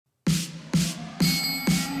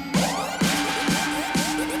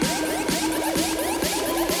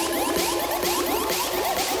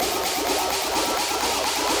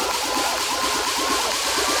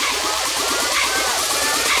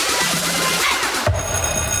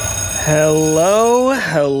Hello,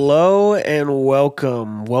 and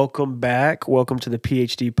welcome. Welcome back. Welcome to the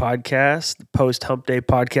PhD podcast, the post Hump Day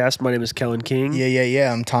podcast. My name is Kellen King.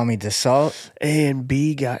 Yeah. I'm Tommy DeSalt. And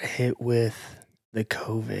B got hit with the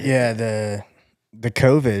COVID. Yeah, the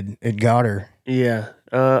COVID, it got her. Yeah.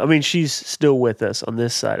 I mean, she's still with us on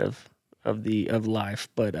this side of life,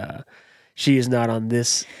 but she is not on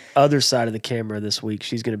this other side of the camera this week.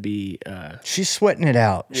 She's going to be. She's sweating it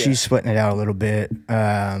out. Yeah. She's sweating it out a little bit.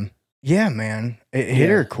 Yeah, man, it hit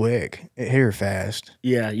her quick. It hit her fast.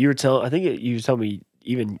 Yeah, you were telling. I think you were telling me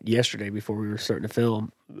even yesterday before we were starting to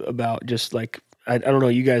film about just like I don't know.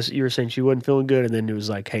 You were saying she wasn't feeling good, and then it was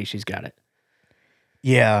like, hey, she's got it.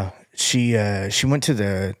 Yeah, she went to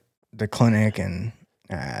the clinic and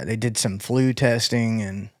they did some flu testing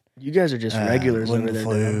and. You guys are just regulars over there.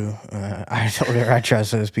 Flu. I told her I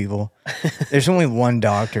trust those people. There's only one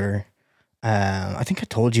doctor. I think I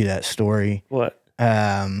told you that story. What?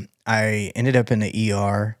 I ended up in the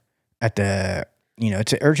ER at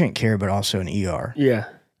it's an urgent care, but also an ER. Yeah.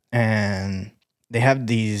 And they have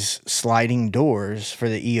these sliding doors for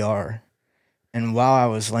the ER. And while I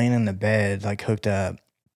was laying in the bed, like hooked up,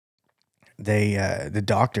 the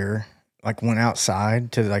doctor like went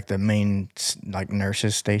outside to like the main like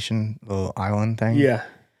nurses station, little island thing. Yeah.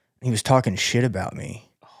 He was talking shit about me.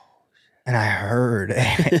 And I heard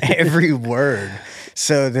every word.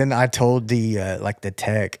 So then I told the like the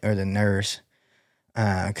tech or the nurse,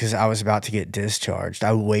 because I was about to get discharged.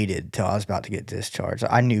 I waited till I was about to get discharged.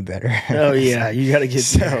 I knew better. Oh yeah, you got to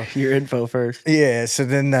get your info first. Yeah. So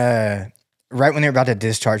then right when they were about to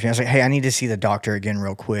discharge me, I was like, "Hey, I need to see the doctor again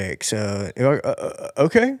real quick." So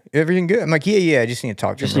okay, everything good? I'm like, "Yeah, I just need to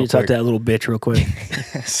talk to him. Just need to talk to that little bitch real quick."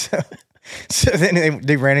 so then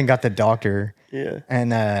they ran and got the doctor. Yeah.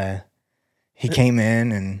 And he came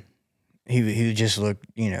in and he just looked,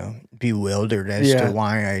 bewildered as to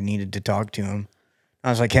why I needed to talk to him.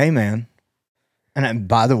 I was like, "Hey, man." And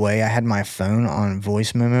by the way, I had my phone on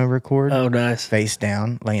voice memo record. Oh, nice. Face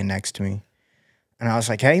down, laying next to me. And I was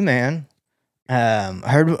like, "Hey, man, I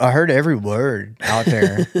heard every word out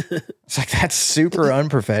there." It's like, that's super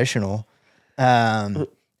unprofessional. And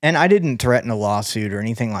I didn't threaten a lawsuit or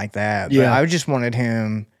anything like that. But I just wanted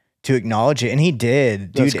him to acknowledge it, and he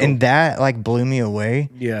did, dude. Cool. And that like blew me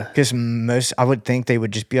away. Yeah, because I would think they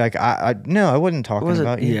would just be like, no, I wasn't talking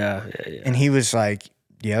about you. Yeah. And he was like,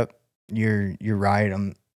 "Yep, you're right.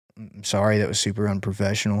 I'm sorry. That was super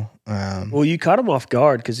unprofessional." Well, you caught him off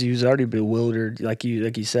guard because he was already bewildered, like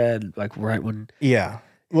you said, like right when. Yeah.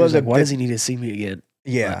 Well, like, why does he need to see me again?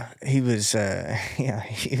 Yeah, he was.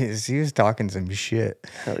 He was talking some shit.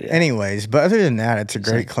 Hell yeah. Anyways, but other than that, it's a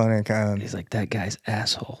great clinic. He's like, that guy's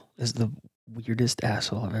asshole is the weirdest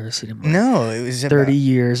asshole I've ever seen in my life. No, it was 30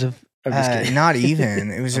 years of. Not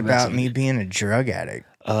even. It was about me being a drug addict.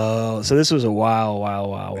 Oh, so this was a while.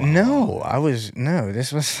 No,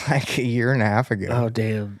 this was like a year and a half ago. Oh,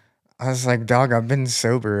 damn. I was like, "Dog, I've been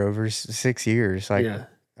sober over 6 years." Like, yeah.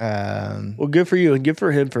 Well, good for you, and good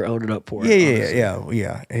for him for owning up for it.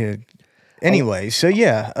 Yeah. Anyway, so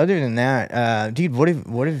yeah. Other than that, dude, what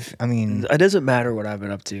if? I mean, it doesn't matter what I've been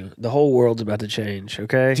up to. The whole world's about to change.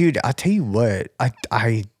 Okay, dude. I'll tell you what.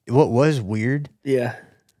 What was weird. Yeah.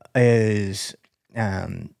 Is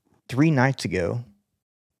 3 nights ago.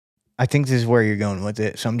 I think this is where you're going with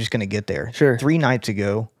it, so I'm just gonna get there. Sure. 3 nights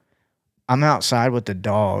ago, I'm outside with the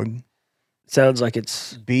dog. Sounds like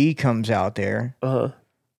it's B comes out there.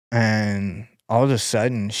 And all of a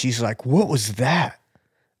sudden, she's like, "What was that?"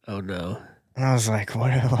 Oh no! And I was like,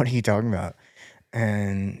 "What are you talking about?"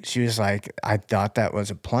 And she was like, "I thought that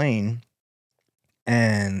was a plane,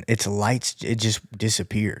 and its lights it just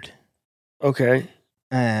disappeared." Okay.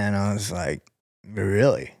 And I was like,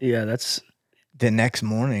 "Really?" Yeah, that's. The next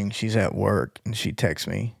morning, she's at work and she texts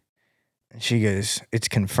me. And she goes, "It's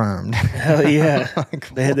confirmed." Hell yeah. Like,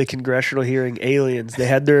 they had the congressional hearing. Aliens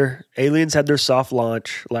had their soft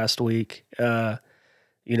launch last week.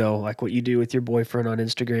 Like what you do with your boyfriend on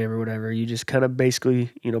Instagram or whatever. You just kind of basically,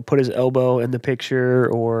 put his elbow in the picture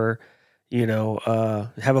or,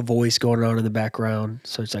 have a voice going on in the background.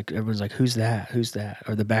 So it's like, everyone's like, who's that?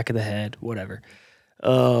 Or the back of the head, whatever.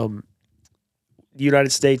 The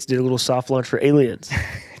United States did a little soft launch for aliens.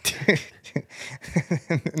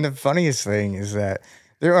 And the funniest thing is that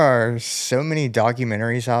there are so many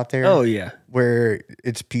documentaries out there. Oh yeah, where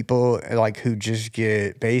it's people like who just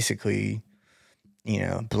get basically,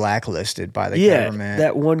 blacklisted by the government.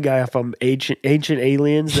 That one guy from Ancient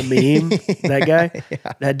Aliens, the meme, that guy,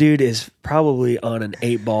 that dude is probably on an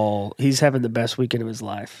 8-ball. He's having the best weekend of his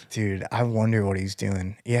life. Dude, I wonder what he's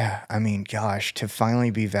doing. Yeah, I mean, gosh, to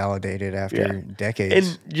finally be validated after decades.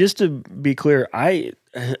 And just to be clear, I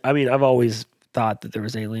I mean, I've always thought that there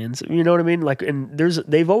was aliens. You know what I mean? Like, and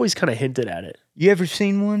they've always kind of hinted at it. You ever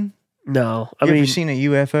seen one? No, I You mean, ever seen a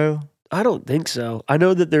UFO? I don't think so. I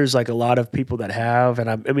know that there's like a lot of people that have, and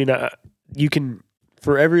I mean, you can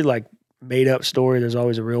for every like made up story, there's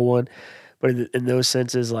always a real one. But in those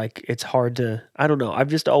senses, like it's hard to. I don't know. I've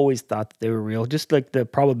just always thought that they were real. Just like the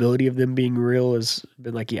probability of them being real has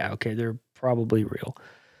been like, yeah, okay, they're probably real.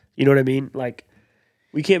 You know what I mean? Like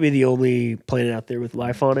we can't be the only planet out there with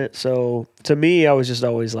life on it. So to me, I was just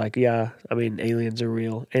always like, yeah, I mean, aliens are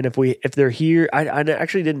real. And if they're here, I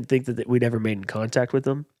actually didn't think that we'd ever made in contact with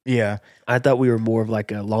them. Yeah. I thought we were more of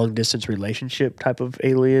like a long distance relationship type of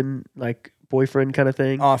alien, like boyfriend kind of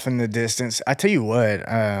thing. Off in the distance. I tell you what,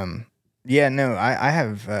 yeah, no, I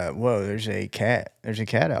have, whoa, there's a cat. There's a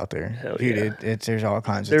cat out there. Hell Dude, yeah. there's all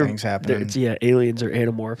kinds of things happening. Yeah, aliens are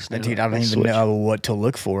animorphs now. Dude, I don't They even switch. know what to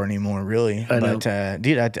look for anymore, really. I know. But,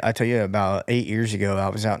 dude, I tell you, about 8 years ago, I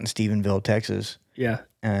was out in Stephenville, Texas, Yeah.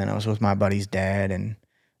 and I was with my buddy's dad, and,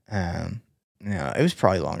 it was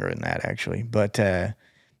probably longer than that, actually. But, it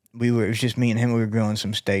was just me and him. We were grilling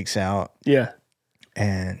some steaks out. Yeah.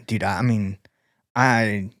 And, dude,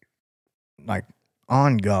 I like,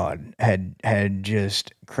 on God, had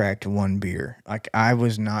just cracked one beer. Like, I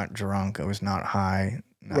was not drunk. I was not high.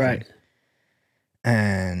 Nothing. Right.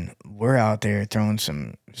 And we're out there throwing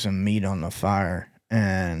some meat on the fire,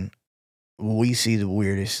 and we see the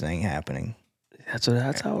weirdest thing happening.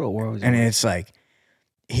 That's how it works. And it's like,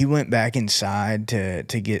 he went back inside to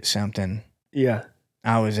get something. Yeah.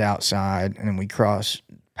 I was outside, and we crossed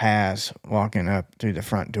paths walking up through the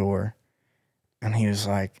front door. And he was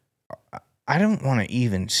like, I don't want to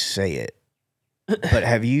even say it, but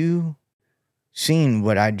have you seen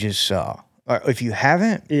what I just saw? Or if you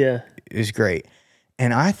haven't, Yeah. it's great.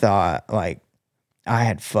 And I thought, like, I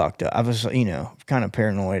had fucked up. I was, kind of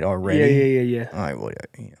paranoid already. Yeah. I'm like, what,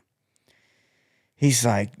 He's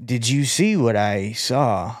like, did you see what I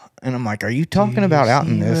saw? And I'm like, are you talking about out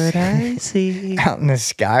in this? What I see. Out in the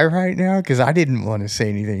sky right now? Because I didn't want to say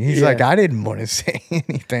anything. He's Yeah. like, I didn't want to say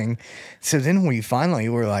anything. So then we finally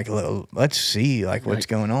were like, let's see what's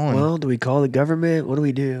going on. Well, do we call the government? What do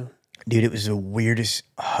we do? Dude, it was the weirdest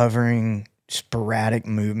hovering, sporadic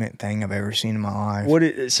movement thing I've ever seen in my life.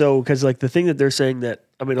 Because like the thing that they're saying that,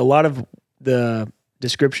 I mean, a lot of the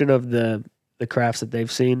description of the crafts that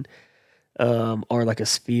they've seen are like a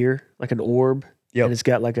sphere, like an orb. Yep. And it's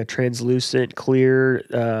got like a translucent,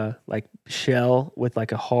 clear, like shell with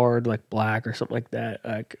like a hard, like black or something like that.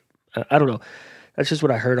 Like I don't know. That's just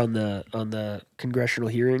what I heard on the congressional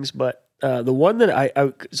hearings. But the one that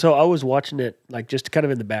I was watching it like just kind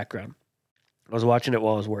of in the background. I was watching it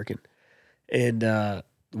while I was working, and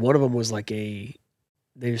one of them was like they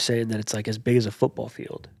were saying that it's like as big as a football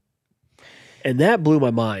field, and that blew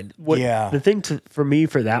my mind. Yeah. The thing for me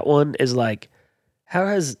for that one is like, how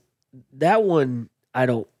has that one? I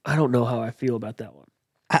don't know how I feel about that one.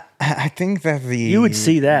 I think that you would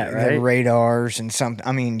see that, right? The radars and something.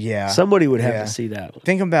 I mean, yeah. Somebody would have to see that one.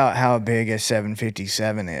 Think about how big a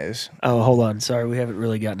 757 is. Oh, hold on. Sorry, we haven't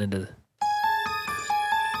really gotten into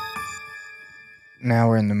Now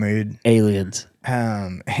we're in the mood. aliens.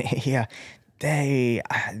 Yeah.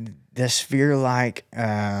 The sphere-like,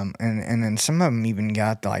 and then some of them even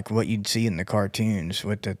got like what you'd see in the cartoons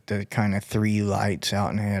with the kind of 3 lights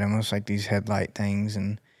out in the head, almost like these headlight things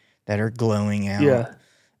and that are glowing out. Yeah.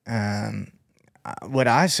 What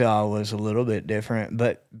I saw was a little bit different,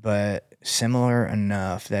 but similar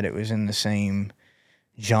enough that it was in the same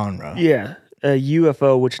genre. Yeah. A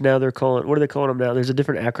UFO, which now they're calling, what are they calling them now? There's a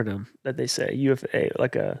different acronym that they say. UFA,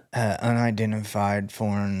 like a... Unidentified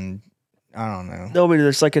foreign, I don't know. No, I mean,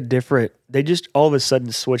 there's like a different... They just all of a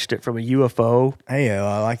sudden switched it from a UFO. Hey,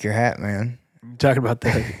 I like your hat, man. You talking about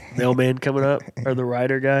the mailman coming up? Or the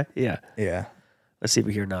rider guy? Yeah. Yeah. Let's see if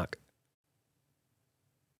we hear a knock.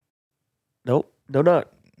 Nope. No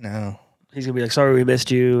knock. No. He's going to be like, sorry we missed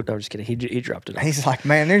you. No, I'm just kidding. He dropped it off. He's like,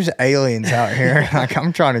 man, there's aliens out here. Like,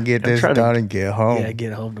 I'm trying to get this done and get home. Yeah,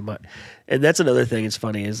 get home to my... And that's another thing that's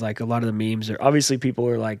funny is like a lot of the memes are... Obviously, people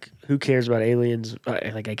are like, who cares about aliens?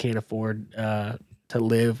 Like, I can't afford to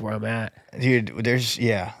live where I'm at. Dude,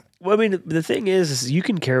 yeah. Well, I mean, the thing is you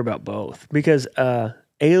can care about both because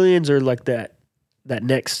aliens are like that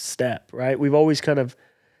next step, right? We've always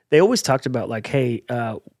they always talked about like, hey,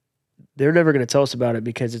 they're never going to tell us about it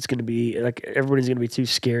because it's going to be like everybody's going to be too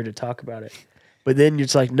scared to talk about it. But then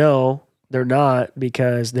it's like, no, they're not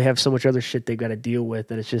because they have so much other shit they've got to deal with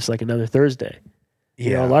that it's just like another Thursday. Yeah.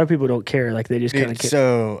 You know, a lot of people don't care. Like they just kind of care.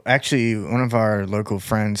 So actually, one of our local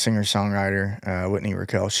friends, singer-songwriter, Whitney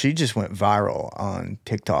Raquel, she just went viral on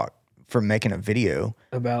TikTok for making a video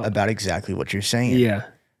about exactly what you're saying. Yeah.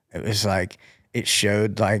 It was like, it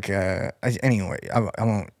showed like, anyway, I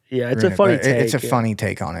won't. Yeah, it's ruin a funny but take. It's a funny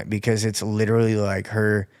take on it because it's literally like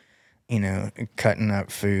her, cutting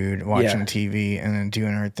up food, watching TV, and then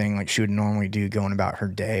doing her thing like she would normally do, going about her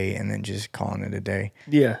day, and then just calling it a day.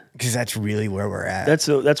 Yeah. Because that's really where we're at. That's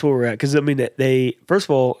where we're at. Because, I mean, they, first of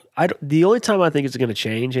all, the only time I think it's going to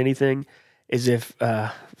change anything is if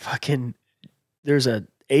there's a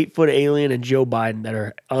 8-foot alien and Joe Biden that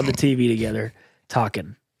are on the TV together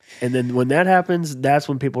talking. And then when that happens, that's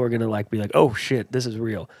when people are going to like be like, oh shit, this is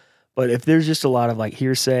real. But if there's just a lot of like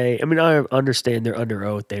hearsay, I mean, I understand they're under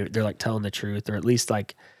oath. They're like telling the truth, or at least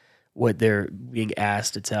like what they're being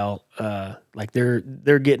asked to tell. Like they're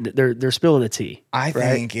spilling the tea. I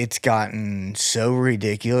think it's gotten so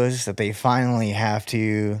ridiculous that they finally have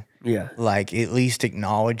to like at least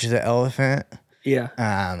acknowledge the elephant. Yeah.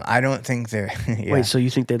 I don't think they're. Yeah. Wait, so you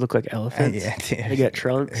think they look like elephants? Yeah, dude. They got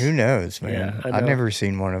trunks? Who knows, man? Yeah, I've never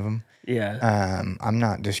seen one of them. Yeah. I'm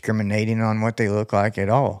not discriminating on what they look like at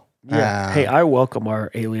all. Yeah. Hey, I welcome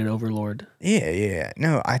our alien overlord. Yeah.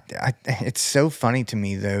 No, I it's so funny to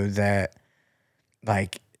me though that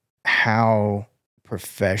like how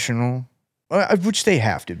professional. Well, which they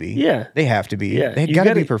have to be. Yeah. They have to be. Yeah. They got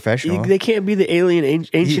to be professional. They can't be the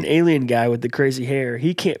ancient alien guy with the crazy hair.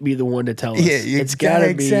 He can't be the one to tell us. Yeah, it's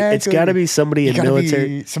gotta be. It's gotta be somebody in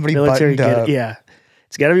military. Somebody military. Buttoned up. Yeah.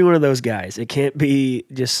 It's got to be one of those guys. It can't be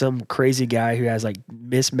just some crazy guy who has like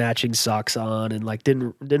mismatching socks on and like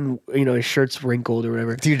didn't his shirt's wrinkled or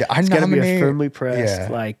whatever. Dude, it's got to be a firmly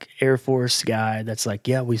pressed like Air Force guy that's like,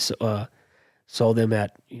 yeah, we sold them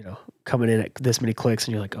at coming in at this many clicks,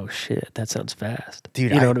 and you're like, oh shit, that sounds fast.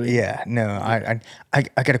 Dude, you know what I mean? Yeah, no, I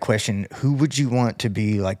got a question. Who would you want to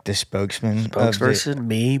be like the spokesperson?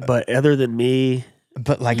 Me, but other than me.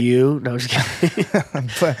 But like you, no, I'm just kidding.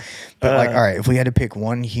 but like, all right, if we had to pick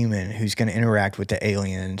one human who's going to interact with the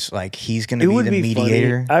aliens, like he's going to be the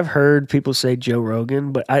mediator. Funny. I've heard people say Joe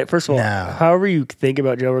Rogan, but first of all, however you think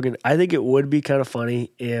about Joe Rogan, I think it would be kind of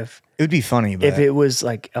funny if it would be funny if it was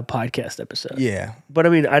like a podcast episode. Yeah, but I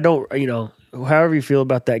mean, I don't, however you feel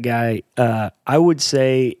about that guy, I would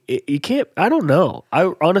say you can't. I don't know. I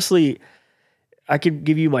honestly. I could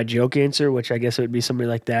give you my joke answer, which I guess it would be somebody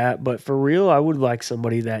like that. But for real, I would like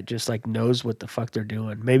somebody that just like knows what the fuck they're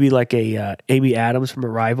doing. Maybe like a Amy Adams from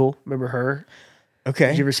Arrival. Remember her? Okay.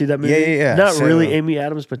 Did you ever see that movie? Yeah. Not really Amy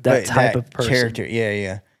Adams, but that type of person. Character.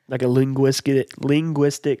 Yeah. Like a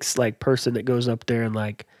linguistics like person that goes up there and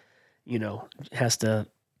like, has to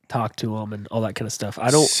talk to them and all that kind of stuff.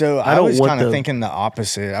 I was kind of thinking the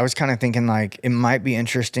opposite. I was kind of thinking like it might be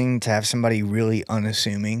interesting to have somebody really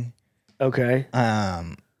unassuming. Okay.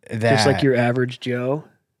 That just like your average Joe.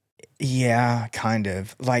 Yeah, kind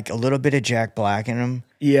of like a little bit of Jack Black in him.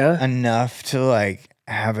 Yeah. Enough to like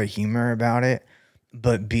have a humor about it,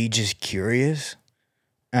 but be just curious.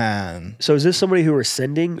 So is this somebody who we're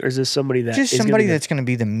sending, or is this somebody that just somebody that's going to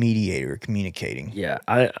be the mediator communicating? Yeah.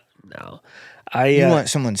 You want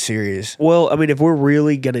someone serious. Well, I mean, if we're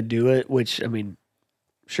really going to do it, which I mean,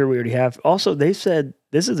 sure we already have. Also, they said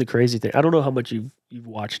this is a crazy thing. I don't know how much you've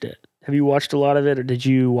watched it. Have you watched a lot of it, or did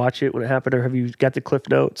you watch it when it happened, or have you got the cliff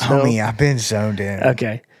notes? Homie, I've been zoned in.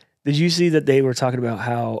 Okay. Did you see that they were talking about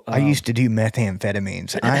how I used to do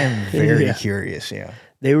methamphetamines? I am very curious. Yeah.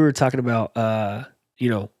 They were talking about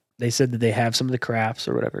they said that they have some of the crafts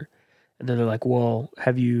or whatever, and then they're like, well,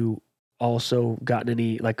 have you also gotten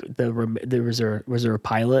any like was there a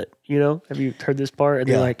pilot? Have you heard this part? And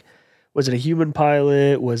they're like, was it a human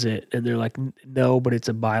pilot? Was it? And they're like, no, but it's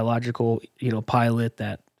a biological pilot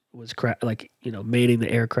that was mating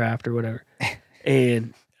the aircraft or whatever.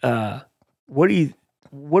 And what do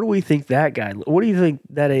we think that guy? What do you think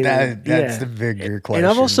that alien? That's the bigger question.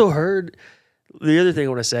 And I've also heard the other thing I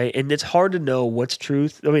want to say, and it's hard to know what's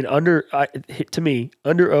truth. I mean, to me,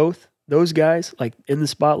 under oath, those guys like in the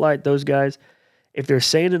spotlight, those guys, if they're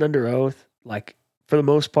saying it under oath, like for the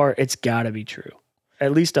most part, it's got to be true.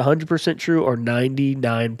 At least 100% true or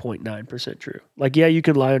 99.9% true. Like, yeah, you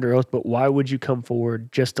can lie under oath, but why would you come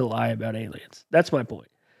forward just to lie about aliens? That's my point.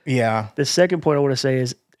 Yeah. The second point I want to say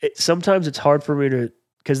is sometimes it's hard for me to,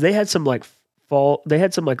 because they had some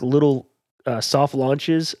little soft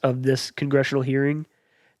launches of this congressional hearing.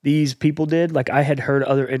 These people did. Like, I had heard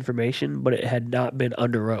other information, but it had not been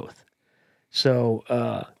under oath. So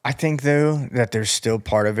I think though that there's still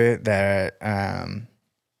part of it that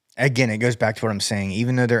again, it goes back to what I'm saying.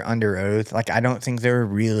 Even though they're under oath, like I don't think they're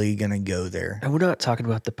really gonna go there. And we're not talking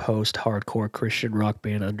about the post-hardcore Christian rock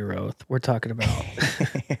band Under Oath. We're talking about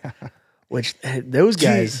which those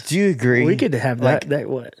guys. Do you agree? We could have that.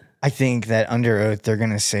 What? I think that under oath they're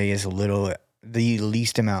gonna say the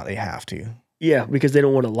least amount they have to. Yeah, because they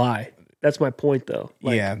don't want to lie. That's my point, though.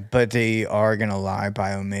 Like, Yeah, but they are gonna lie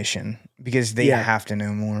by omission because they Yeah. have to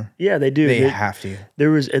know more. yeah, they do. They have to. They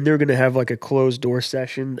were going to have like a closed door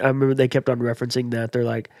session. I remember they kept on referencing that. They're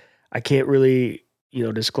like, I can't really,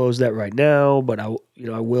 disclose that right now, but I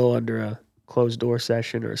will under a closed door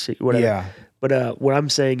session or whatever. Yeah. But what I'm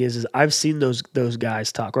saying is I've seen those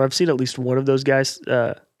guys talk, or I've seen at least one of those guys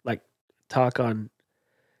like talk on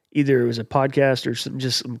either it was a podcast or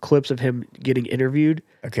some clips of him getting interviewed,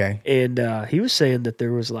 Okay. and he was saying that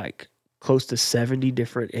there was like close to 70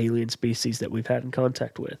 different alien species that we've had in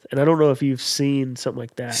contact with, and I don't know if you've seen something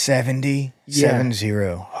like that. 70? Yeah. 70.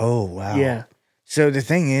 Oh wow. Yeah, So the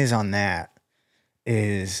thing is on that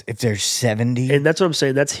is if there's 70, and that's what I'm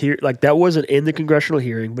saying. That's here, like that wasn't in the congressional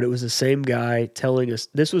hearing, but it was the same guy telling us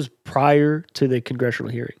this was prior to the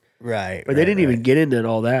congressional hearing. right? But they didn't even get into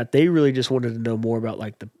all that. They really just wanted to know more about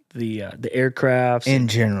like the aircrafts. In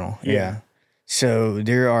general, Yeah. yeah. So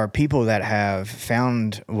there are people that have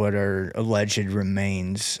found what are alleged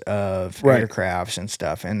remains of Right. aircrafts and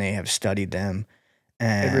stuff, and they have studied them.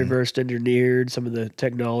 and And reversed engineered some of the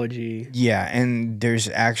technology. yeah, and there's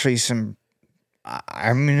actually some.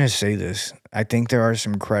 I'm going to say this. I think there are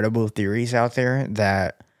some credible theories out there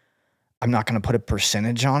that I'm not going to put a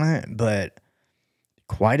percentage on it, but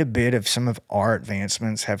quite a bit of some of our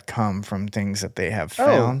advancements have come from things that they have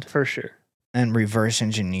found For sure. and reverse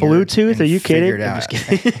engineered. Bluetooth? and Are you kidding? figured I'm out- just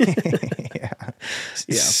kidding. yeah.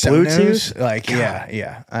 Yeah, Sonos, Bluetooth? like God.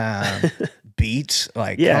 yeah. Beats,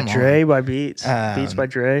 like Yeah, come on. Dre by Beats. Beats by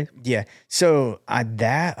Dre. Yeah. So I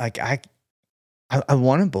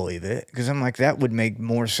want to believe it because I'm like that would make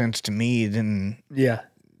more sense to me than Yeah.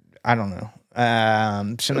 I don't know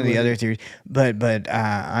some of the Totally. other theories, but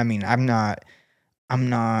I mean I'm not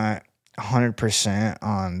 100%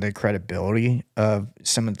 on the credibility of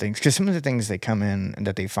some of the things because some of the things they come in and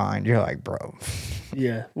that they find you're like bro.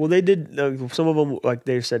 Yeah. Well, they did some of them, like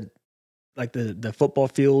they said, like the football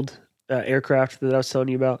field aircraft that I was telling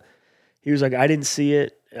you about. He was like, I didn't see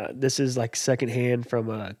it. This is like secondhand from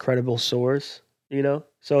a credible source,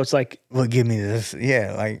 So it's like Well, give me this,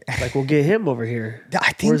 yeah, like we'll get him over here.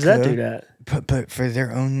 I think Where's that though, dude at? But for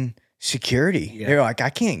their own security, Yeah. they're like, I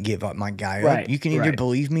can't give up my guy. Right, Up. You can either right.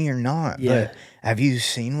 believe me or not. Yeah. But have you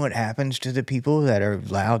seen what happens to the people that are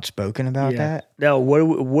loud spoken about that? Now, what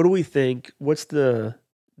do we think? What's the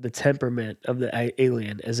temperament of the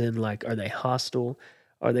alien? As in, like, are they hostile?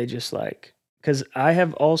 Are they just like? Because I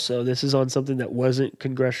have also, this is on something that wasn't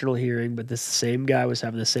congressional hearing, but this same guy was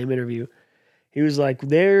having the same interview. He was like,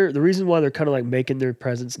 the reason why they're kind of like making their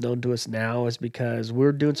presence known to us now is because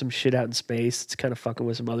we're doing some shit out in space. It's kind of fucking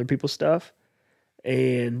with some other people's stuff,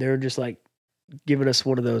 and they're just like giving us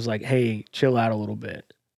one of those like, hey, chill out a little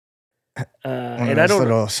bit. One And of I those don't,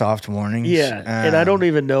 little soft warnings. yeah, and I don't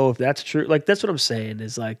even know if that's true. Like that's what I'm saying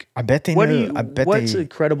is like, I bet they what know. do you? I bet What's they. a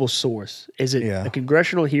credible source? Is it Yeah. a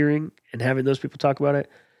congressional hearing and having those people talk about it?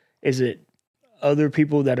 Is it other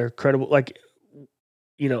people that are credible? Like,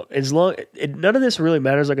 as long none of this really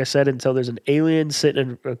matters. Like I said, until there's an alien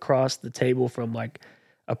sitting across the table from like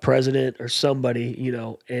a president or somebody,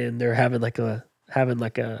 and they're having like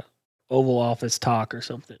a Oval Office talk or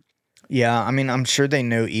something. Yeah, I mean, I'm sure they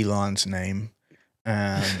know Elon's name.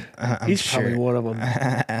 I'm He's sure, probably one of them.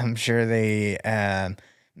 I'm sure they.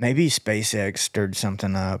 Maybe SpaceX stirred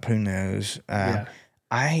something up. Who knows? Yeah.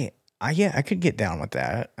 I could get down with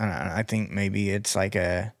that. I think maybe it's like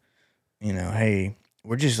a, hey,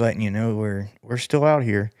 we're just letting you know we're still out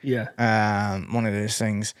here. Yeah. One of those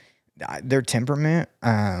things. Their temperament.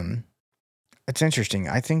 It's interesting.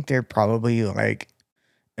 I think they're probably like,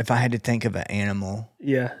 if I had to think of an animal,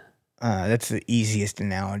 Yeah. that's the easiest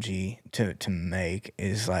analogy to make.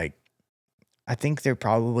 Is like, I think they're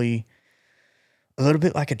probably a little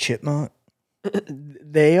bit like a chipmunk.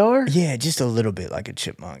 They are? Yeah, just a little bit like a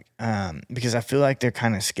chipmunk. Because I feel like they're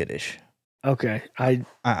kind of skittish. Okay. I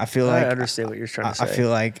feel like I understand what you're trying to say.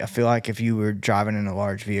 I feel like if you were driving in a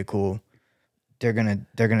large vehicle, they're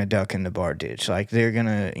gonna duck in the bar ditch. Like they're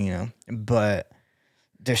gonna, but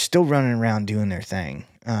they're still running around doing their thing.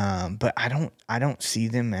 But I don't see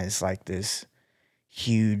them as like this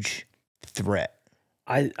huge threat.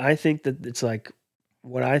 I think that it's like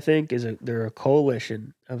what I think is they're a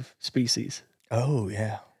coalition of species. Oh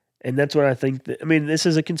yeah, And that's what I think that, I mean, this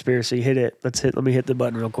is a conspiracy. Let me hit the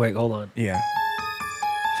button real quick. Hold on. yeah.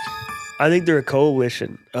 I think they're a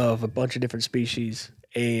coalition of a bunch of different species,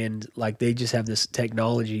 and like they just have this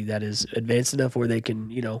technology that is advanced enough where they can,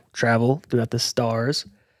 travel throughout the stars.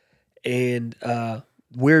 And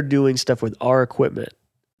we're doing stuff with our equipment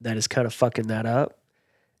that is kind of fucking that up.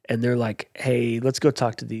 and they're like, "Hey, let's go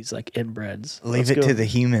talk to these like inbreds. Leave Let's it go." to the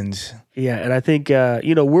humans. Yeah, and I think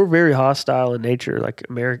we're very hostile in nature, like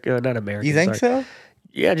America, not America. You think so?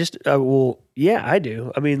 Yeah, just yeah, I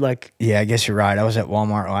do. I mean, like, Yeah, I guess you're right. I was at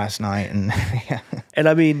Walmart last night, and yeah. and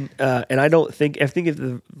I mean, and I think if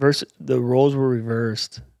the roles were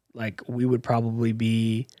reversed, like we would probably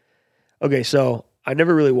be okay. So I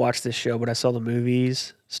never really watched this show, but I saw the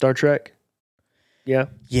movies, Star Trek. Yeah,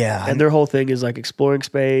 Yeah, and their whole thing is like exploring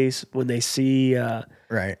space. When they see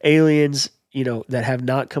right. aliens, that have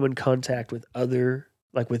not come in contact with other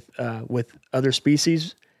with other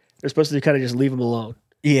species, they're supposed to kind of just leave them alone.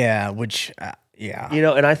 Yeah, which yeah,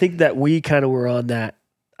 And I think that we kind of were on that.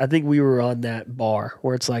 I think we were on that bar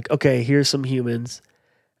where it's like, okay, here's some humans.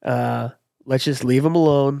 Let's just leave them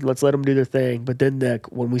alone. Let's let them do their thing. But then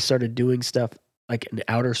when we started doing stuff like in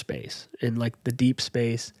outer space, in like the deep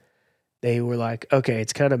space, they were like, okay,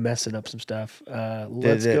 it's kind of messing up some stuff.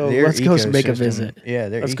 Let's go make a visit. Yeah,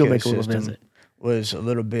 let's go make a little visit. Was a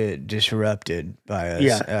little bit disrupted by us.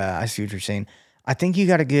 Yeah. I see what you're saying. I think you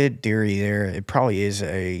got a good theory there. It probably is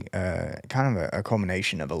a kind of a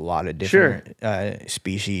culmination of a lot of different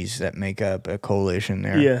species that make up a coalition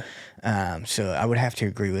there. Yeah. So I would have to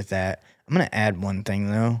agree with that. I'm going to add one thing,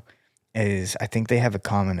 though, is I think they have a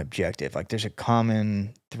common objective. Like there's a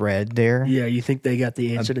common thread there. Yeah, you think they got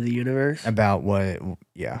the answer to the universe? About what,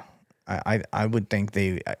 yeah. I would think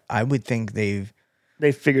they've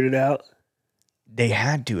They figured it out. They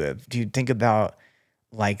had to have. Do you think about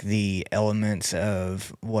like the elements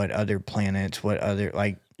of what other planets, what other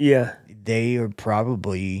like? Yeah, they are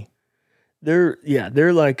probably. They're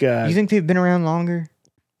like. You think they've been around longer?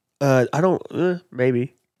 I don't.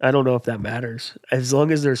 Maybe I don't know if that matters. As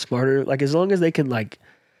long as they're smarter, like as long as they can like,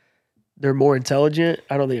 they're more intelligent.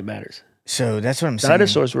 I don't think it matters. So that's what I'm saying.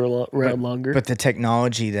 Dinosaurs were around longer, but the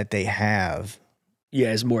technology that they have,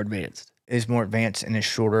 is more advanced. Is more advanced in a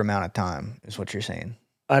shorter amount of time, is what you're saying.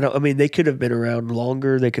 I mean, they could have been around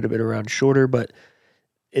longer. They could have been around shorter, but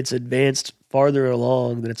it's advanced farther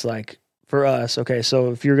along that it's like for us. Okay,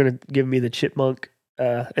 so if you're gonna give me the chipmunk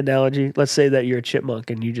analogy, let's say that you're a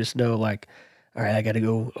chipmunk and you just know like, all right, I got to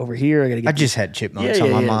go over here. I just had chipmunks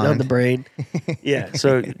on my mind, on the brain. Yeah,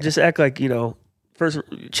 so just act like first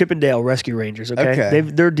Chippendale Rescue Rangers. Okay,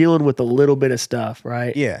 they're dealing with a little bit of stuff,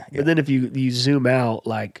 right? Yeah. But then if you zoom out,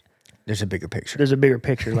 like. There's a bigger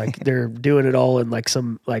picture. Like they're doing it all in like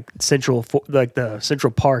some like the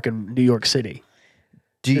Central Park in New York City.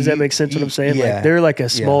 Does that make sense what I'm saying? Yeah. Like they're like a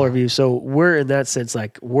smaller view. So we're in that sense,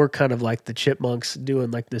 like we're kind of like the chipmunks doing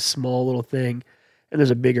like this small little thing and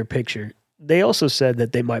there's a bigger picture. They also said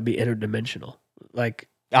that they might be interdimensional. Like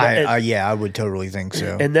I would totally think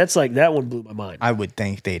so. And that's like, that one blew my mind. I would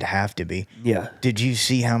think they'd have to be. Yeah. Did you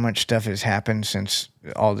see how much stuff has happened since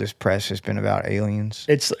all this press has been about aliens?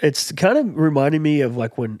 It's kind of reminding me of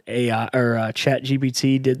like when AI or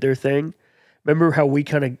ChatGPT did their thing. Remember how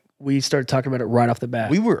we started talking about it right off the bat?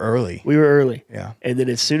 We were early. Yeah. And then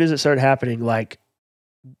as soon as it started happening, like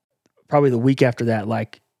probably the week after that,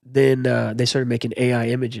 like then they started making AI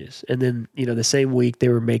images. And then, the same week they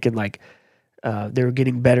were making like, they were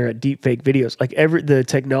getting better at deepfake videos. Like the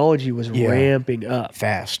technology was ramping up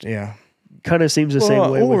fast. Yeah, kind of seems the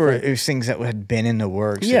same way. Or it was things that had been in the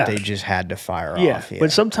works that they just had to fire off. Yeah,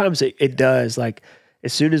 but sometimes it does. Like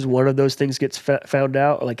as soon as one of those things gets found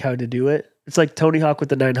out, like how to do it, it's like Tony Hawk with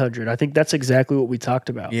the 900. I think that's exactly what we talked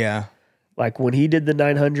about. Yeah, like when he did the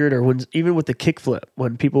 900, or even with the kickflip,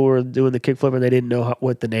 when people were doing the kickflip and they didn't know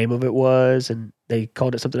what the name of it was, and they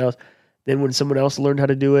called it something else. Then when someone else learned how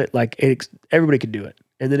to do it, like everybody could do it.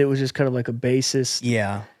 And then it was just kind of like a basis.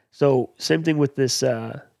 Yeah. So same thing with this,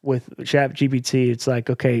 with ChatGPT. It's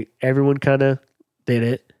like, okay, everyone kind of did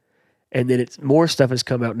it. And then more stuff has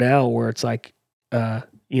come out now where it's like, there's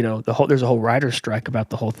a whole writer's strike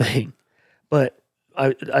about the whole thing. But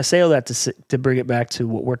I say all that to bring it back to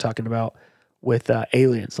what we're talking about with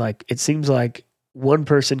aliens. Like it seems like one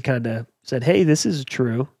person kind of said, hey, this is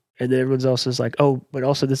true. And then everyone's also like, oh, but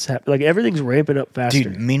also this happened. Like everything's ramping up faster.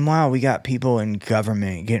 Dude, meanwhile, we got people in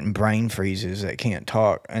government getting brain freezes that can't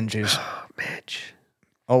talk and just. Mitch.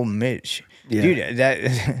 Oh, Mitch. Yeah. Dude,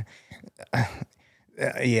 that.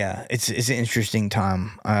 Yeah, it's an interesting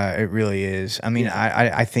time. It really is. I mean,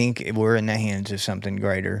 I think we're in the hands of something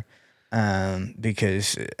greater.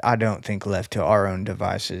 Because I don't think left to our own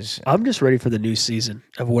devices. I'm just ready for the new season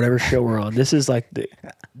of whatever show we're on. This is like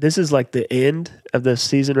the end of the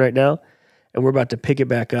season right now, and we're about to pick it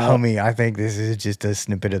back up. Homie, I think this is just a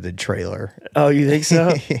snippet of the trailer. Oh, you think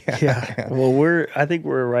so? Yeah. Well, I think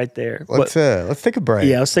we're right there. Let's take a break.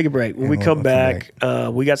 Yeah, let's take a break. When we come back,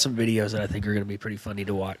 we got some videos that I think are going to be pretty funny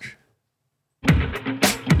to watch.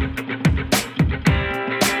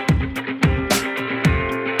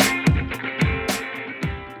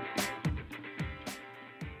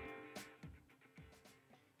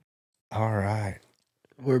 All right.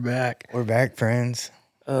 We're back. We're back, friends.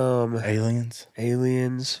 Aliens,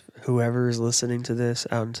 Aliens. whoever is listening to this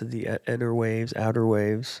out into the outer waves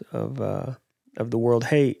of the world.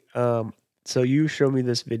 Hey, so you showed me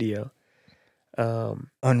this video.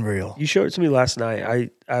 Unreal. You showed it to me last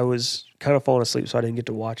night. I was kind of falling asleep, so I didn't get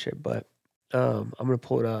to watch it, but I'm gonna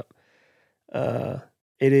pull it up.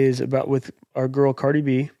 It is about with our girl Cardi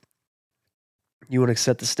B. You want to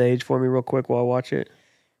set the stage for me real quick while I watch it?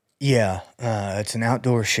 Yeah. It's an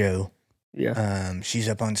outdoor show. Yeah. She's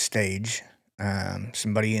up on stage.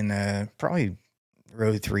 Somebody in the probably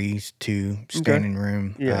row 2 standing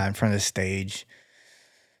room Yeah. in front of the stage.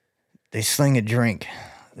 They sling a drink.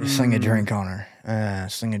 They sling a drink on her.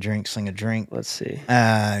 Sling a drink. Let's see.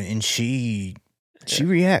 And she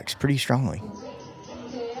reacts pretty strongly.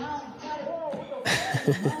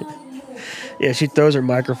 Yeah, she throws her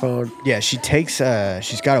microphone. Yeah, she takes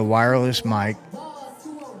she's got a wireless mic.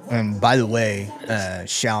 And by the way,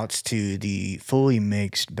 shouts to the fully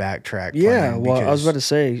mixed backtrack. Yeah, well, I was about to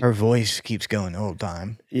say. Her voice keeps going the whole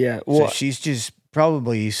time. Yeah, well, so she's just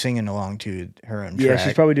probably singing along to her own yeah, track.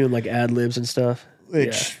 she's probably doing like ad libs and stuff.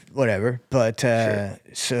 Which, whatever. But, Sure.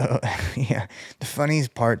 so, yeah. The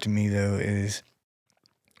funniest part to me, though, is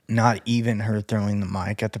not even her throwing the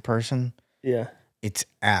mic at the person. Yeah. It's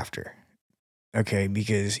after. Okay,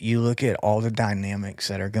 because you look at all the dynamics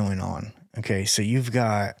that are going on. Okay, so you've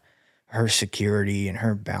got her security and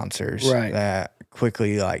her bouncers Right. that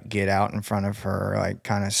quickly like get out in front of her, like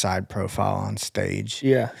kind of side profile on stage.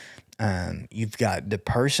 Yeah. You've got the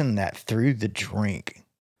person that threw the drink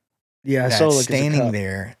Yeah, I that's saw like standing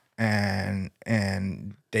there, and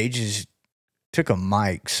they just took a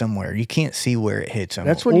mic somewhere. You can't see where it hits them.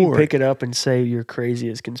 That's when you pick it up and say you're crazy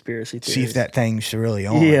as conspiracy theories. See if that thing's really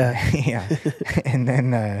on. Yeah. Yeah. And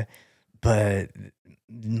then, but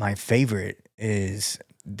my favorite is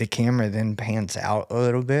the camera then pans out a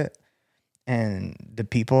little bit, and the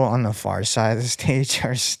people on the far side of the stage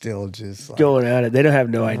are still just like going at it. They don't have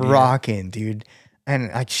no idea. rocking, dude.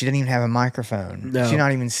 And like she didn't even have a microphone. No. She's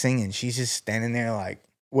not even singing. She's just standing there like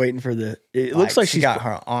Waiting for the. It looks like she she's got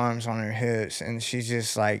her arms on her hips, and she's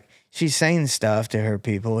just like she's saying stuff to her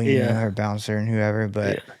people, you know, her bouncer and whoever.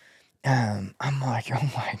 But I'm like, oh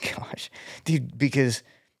my gosh, dude, because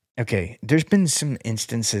okay, there's been some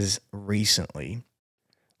instances recently.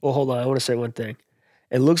 Well, hold on. I want to say one thing.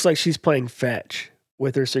 It looks like she's playing fetch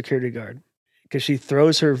with her security guard because she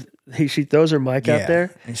throws her mic out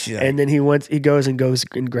there, and she's like, and then he goes and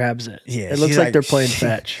grabs it. Yeah, it looks she's like they're playing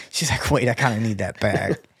fetch. She's like, wait, I kind of need that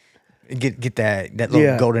back. Get that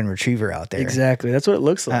little golden retriever out there. Exactly, that's what it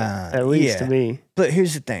looks like, at least to me. But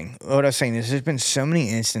here's the thing. What I was saying is there's been so many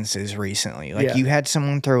instances recently. Like you had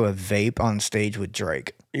someone throw a vape on stage with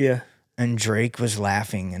Drake. Yeah. And Drake was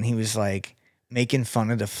laughing, and he was like making fun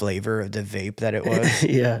of the flavor of the vape that it was.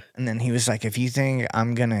 Yeah. And then he was like, if you think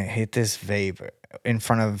I'm going to hit this vape in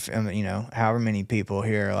front of, you know, however many people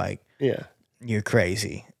here, like, you're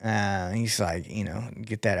crazy. He's like, you know,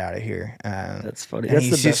 get that out of here. That's funny. And That's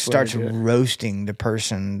he the just best way to starts do it. roasting the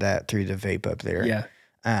person that threw the vape up there.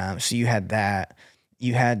 Yeah. So you had that.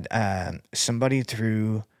 You had somebody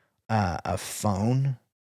threw a phone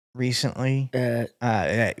recently.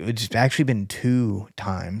 It's actually been 2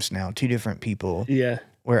 times now, 2 different people. Yeah.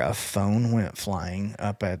 Where a phone went flying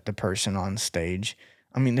up at the person on stage.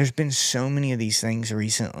 I mean, there's been so many of these things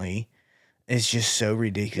recently. It's just so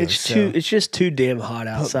ridiculous. It's just too damn hot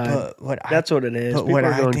outside. That's what it is. People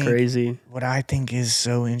are going crazy. What I think is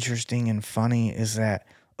so interesting and funny is that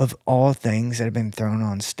of all things that have been thrown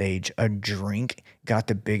on stage, a drink got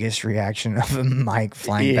the biggest reaction of a mic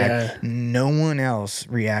flying back. No one else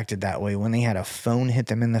reacted that way when they had a phone hit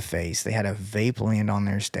them in the face. They had a vape land on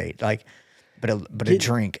their stage. Like, but a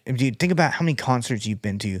drink. Dude, think about how many concerts you've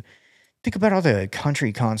been to. Think about all the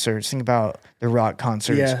country concerts. Think about the rock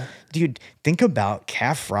concerts. Yeah. Dude, think about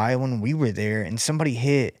Calf Fry when we were there and somebody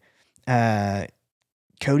hit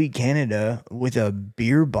Cody Canada with a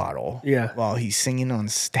beer bottle while he's singing on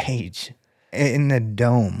stage in the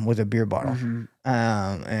dome with a beer bottle.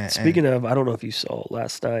 Mm-hmm. Speaking of, I don't know if you saw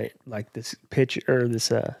last night, like this pitcher or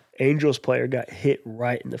this Angels player got hit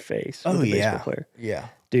right in the face. Oh, with the yeah. baseball player. Yeah.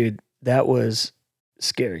 Dude, that was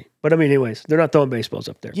scary. But I mean, anyways, they're not throwing baseballs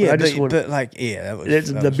up there. Yeah, but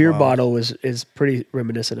the beer bottle is pretty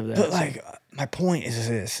reminiscent of that. But like, my point is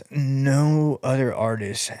this: no other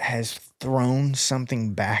artist has thrown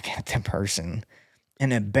something back at the person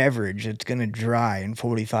in a beverage that's gonna dry in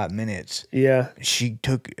 45 minutes. Yeah, she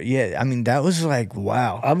took. Yeah, I mean, that was like,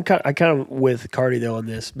 wow. I kind of with Cardi though on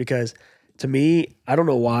this because to me, I don't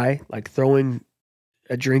know why, like throwing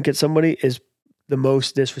a drink at somebody is the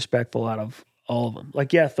most disrespectful out of all of them.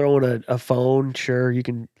 Like, yeah, throwing a phone, sure, you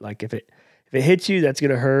can, like, if it hits you, that's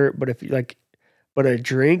gonna hurt. But if you like, but a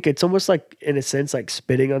drink, it's almost like, in a sense, like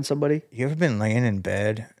spitting on somebody. You ever been laying in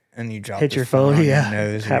bed and you drop Hit the your phone phone? on Yeah. your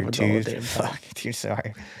nose or your Happens all the tooth? damn time. Fuck, dude,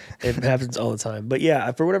 sorry. It happens all the time. But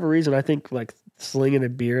yeah, for whatever reason, I think like slinging a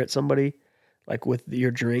beer at somebody, like with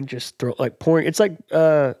your drink, just like pouring. It's like,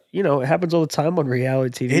 it happens all the time on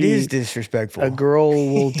reality TV. It is disrespectful. A girl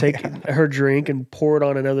will take her drink and pour it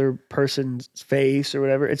on another person's face or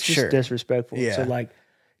whatever. It's just disrespectful. Yeah. So like,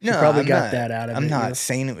 she probably got that out of it. I'm not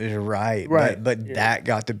saying it was right, but that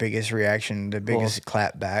got the biggest reaction, the biggest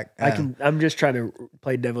clap back. I'm just trying to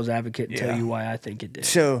play devil's advocate and tell you why I think it did.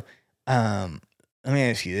 So, let me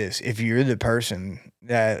ask you this: if you're the person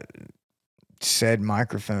that said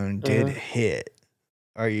microphone did hit,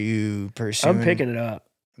 are you pursuing? I'm picking it up.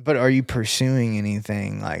 But are you pursuing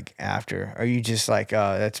anything like after? Are you just like,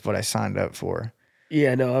 oh, that's what I signed up for?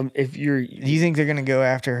 Yeah, no. Do you think they're gonna go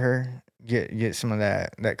after her? Get some of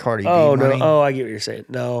that Cardi B money? No. Oh, I get what you're saying.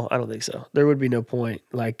 No, I don't think so. There would be no point.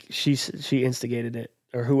 Like she instigated it,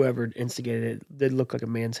 or whoever instigated it. Did look like a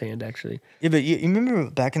man's hand, actually. Yeah, but you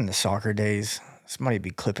remember back in the soccer days, somebody would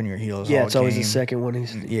be clipping your heels. Yeah, it's always the second one.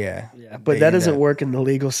 Yeah, but that doesn't work in the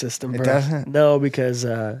legal system, bro. It doesn't? No, because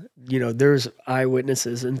there's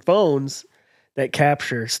eyewitnesses and phones that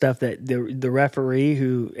capture stuff that the referee,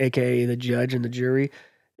 who, aka the judge and the jury,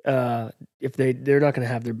 if they're not going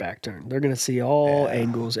to have their back turned, they're going to see all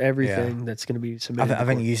angles, everything that's going to be submitted. I've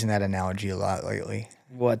been using that analogy a lot lately.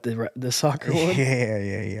 What, the soccer one?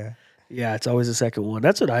 Yeah. It's always the second one.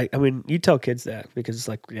 That's what I mean. You tell kids that because it's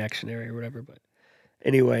like reactionary or whatever. But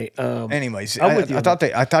anyway, anyways, I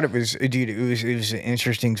thought it was, dude. It was an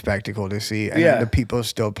interesting spectacle to see. And the people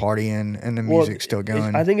still partying and the music still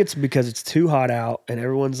going. I think it's because it's too hot out and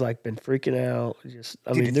everyone's like been freaking out.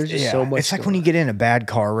 There's just so much. It's like when you get in a bad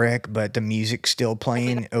car wreck, but the music's still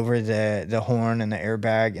playing over the horn and the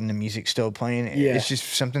airbag, and the music's still playing. It's just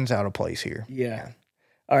something's out of place here. Yeah.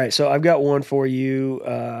 All right, so I've got one for you.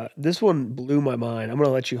 This one blew my mind. I'm gonna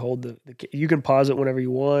let you hold the. You can pause it whenever you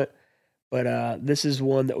want. But this is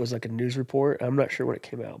one that was like a news report. I'm not sure when it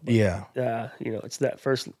came out. But, it's that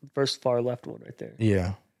first far left one right there.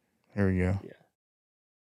 Yeah. Here we go.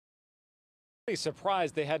 Yeah.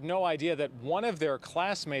 Surprised they had no idea that one of their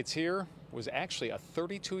classmates here was actually a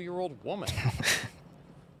 32-year-old woman.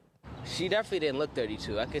 She definitely didn't look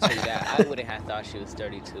 32. I can tell you that. I wouldn't have thought she was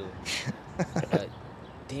 32. But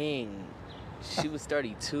dang. She was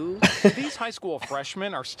 32? These high school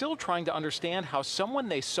freshmen are still trying to understand how someone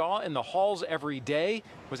they saw in the halls every day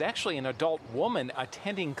was actually an adult woman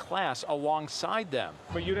attending class alongside them.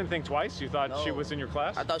 But you didn't think twice? You thought she was in your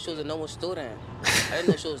class? I thought she was a normal student. I didn't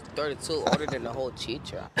know she was 32, older than the whole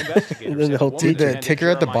teacher. The ticker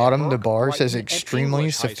at the bottom of the bar says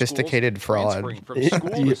extremely sophisticated fraud.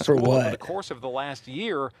 For what? Over the course of the last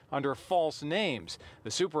year under false names.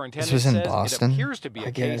 The superintendent this was in says Boston? It appears to be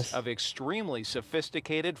a case of extremely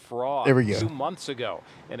sophisticated fraud. There we go. 2 months ago,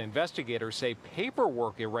 and investigators say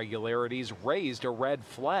paperwork irregularities raised a red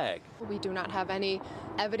flag. We do not have any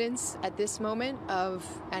evidence at this moment of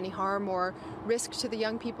any harm or risk to the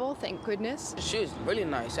young people, thank goodness. She was really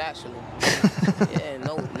nice, actually. Yeah,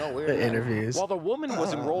 no weird. Interviews. While the woman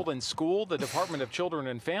was enrolled in school, the Department of Children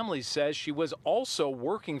and Families says she was also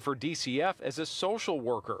working for DCF as a social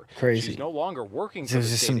worker. Crazy. She's no longer working for Is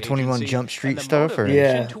the this state some 21 agency, Jump Street and the stuff, or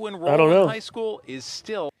motivation to enroll I don't know. in high school is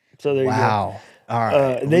still. So there you go. All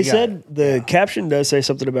right. They said the caption does say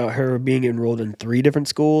something about her being enrolled in 3 different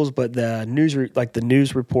schools, but the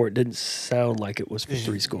news report didn't sound like it was for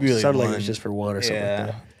 3 schools. Really it sounded like it was just for 1 or something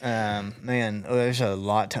like that. Man, there's a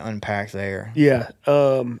lot to unpack there. Yeah.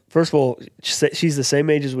 First of all, she's the same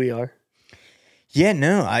age as we are. Yeah,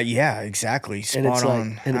 no, exactly. Spot it's like-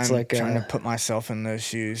 on. and it's I'm like, trying to put myself in those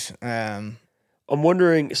shoes. I'm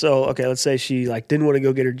wondering. So, okay, let's say she didn't want to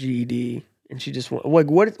go get her GED, and she just what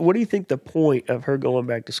do you think the point of her going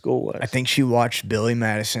back to school was? I think she watched Billy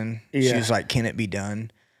Madison. She Yeah. was like, "Can it be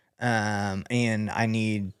done?" And I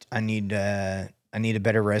need a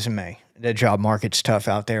better resume. The job market's tough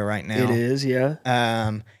out there right now. It is, yeah.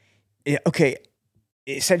 Okay.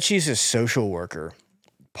 It said she's a social worker.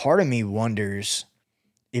 Part of me wonders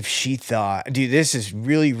if she thought, dude, this is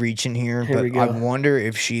really reaching here, Here we but I go. wonder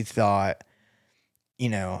if she thought,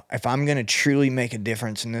 if I'm going to truly make a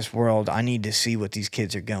difference in this world, I need to see what these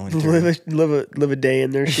kids are going through. live a day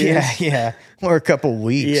in their shoes. Yeah. Or a couple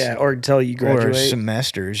weeks. Yeah, or until you graduate. Or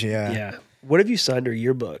semesters, yeah. Yeah. What if you signed her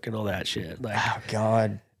yearbook and all that shit? Like, Oh,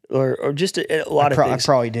 God. or just a lot of I things.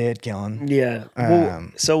 probably did, Kellen. Yeah. Well,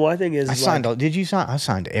 so my thing is, I signed. Did you sign? I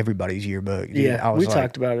signed everybody's yearbook. Dude. Yeah, I was we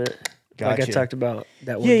talked about it. Like I Gotcha. talked about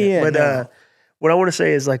that one. Yeah, day. yeah, But no. what I want to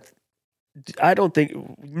say is like, I don't think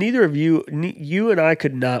neither of you, you and I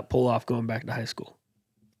could not pull off going back to high school.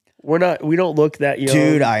 We don't look that young.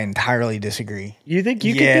 Dude, I entirely disagree. You think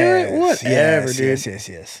you could do it? Whatever, dude.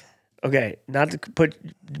 Yes. Okay, not to put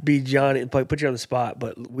you on the spot,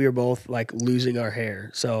 but we were both like losing our hair.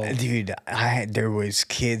 So, Dude, there was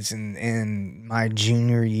kids in my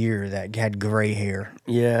junior year that had gray hair.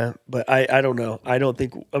 yeah, but I don't know. I don't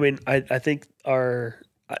think. I mean, I think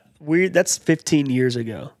that's 15 years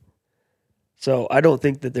ago. So I don't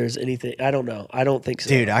think that there's anything. I don't know. I don't think so.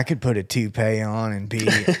 Dude, I could put a toupee on and be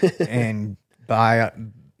in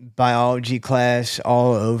biology class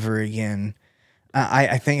all over again.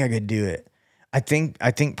 I think I could do it. I think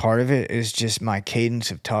part of it is just my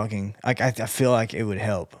cadence of talking. Like I feel like it would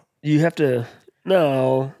help. You have to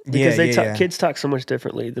because Yeah. kids talk so much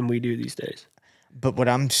differently than we do these days. But what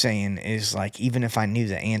I'm saying is like even if I knew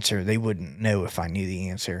the answer, they wouldn't know if I knew the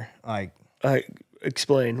answer. Like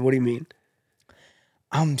Explain. What do you mean?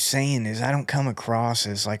 I'm saying is I don't come across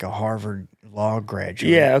as like a Harvard law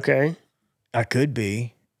graduate. Yeah. Okay. I could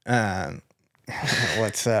be.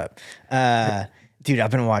 What's up? Dude,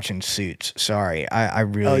 I've been watching Suits. Sorry. I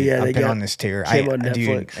really, I've been on this tear. Came on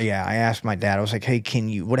Netflix. I asked my dad, I was like, hey,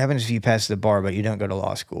 what happens if you pass the bar, but you don't go to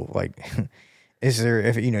law school? Like,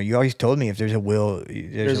 you always told me if there's a will,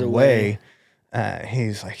 there's a way.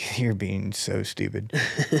 He's like, you're being so stupid.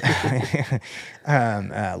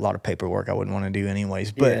 A lot of paperwork I wouldn't want to do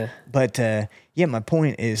anyways. But my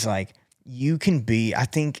point is like, you can be, I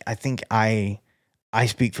think I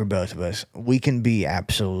speak for both of us. We can be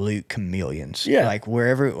absolute chameleons. Yeah. Like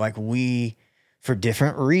wherever, like we, for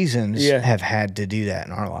different reasons, have had to do that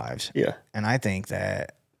in our lives. Yeah. And I think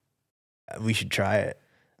that we should try it.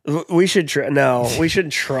 We should try. No, we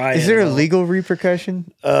shouldn't try. Is there a legal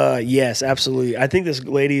repercussion? Yes, absolutely. I think this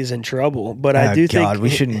lady is in trouble, but I do think we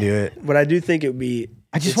shouldn't do it. But I do think it would be.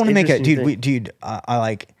 I just want to make a dude. I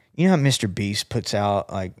like, you know how Mr. Beast puts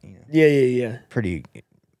out like, yeah, pretty,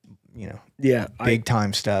 big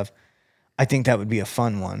time stuff. I think that would be a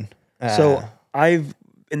fun one. So I've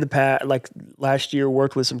in the past, like last year,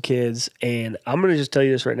 worked with some kids, and I'm gonna just tell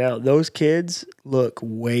you this right now: those kids look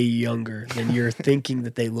way younger than you're thinking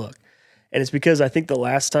that they look, and it's because I think the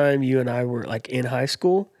last time you and I were like in high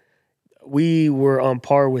school, we were on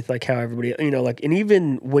par with like how everybody, and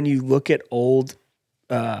even when you look at old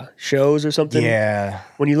shows or something,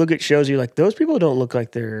 when you look at shows, you're like, those people don't look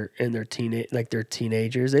like they're in their they're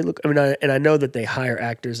teenagers. They look, I know that they hire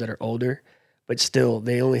actors that are older. But still,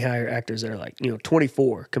 they only hire actors that are like,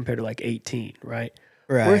 24 compared to like 18, right?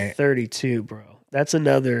 Right. We're 32, bro. That's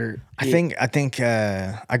another. I think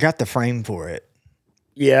I got the frame for it.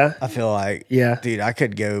 Yeah. I feel like, dude, I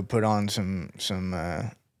could go put on some.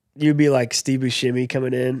 You'd be like Steve Buscemi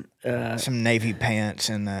coming in. Some navy pants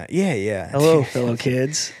and yeah. Hello, fellow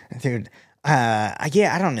kids. Dude. I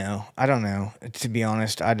don't know. To be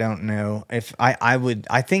honest, I don't know if I would.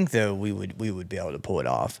 I think though we would be able to pull it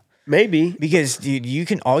off. Maybe. Because,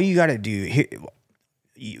 dude, all you got to do here,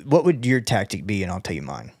 what would your tactic be? And I'll tell you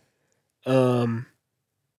mine.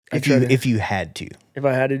 If you had to. If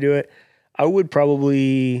I had to do it, I would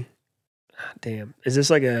probably, damn, is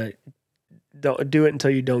this like a, don't do it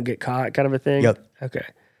until you don't get caught kind of a thing? Yep. Okay.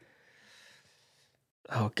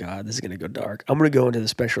 Oh God, this is going to go dark. I'm going to go into the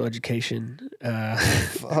special education,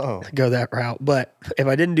 go that route. But if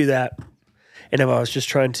I didn't do that, and if I was just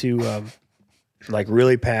trying to, like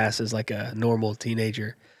really pass as like a normal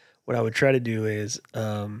teenager, what I would try to do is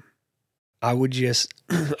I would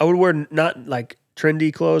wear not like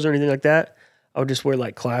trendy clothes or anything like that. I would just wear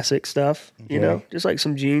like classic stuff, just like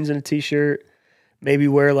some jeans and a t-shirt. Maybe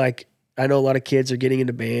wear like, I know a lot of kids are getting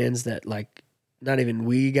into bands that like not even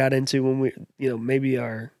we got into when we, maybe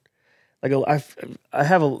are like, I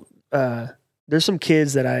have there's some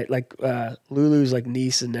kids that I like, Lulu's like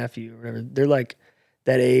niece and nephew or whatever. They're like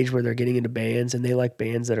that age where they're getting into bands and they like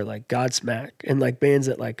bands that are like Godsmack and like bands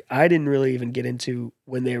that like I didn't really even get into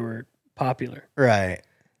when they were popular. Right.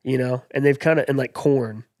 And they've kind of, and like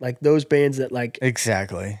Korn, like those bands that like.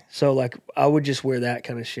 Exactly. So like I would just wear that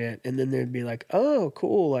kind of shit and then they'd be like, oh,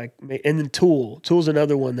 cool. Like, and then Tool's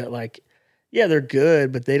another one that like, yeah, they're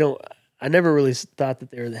good, but I never really thought that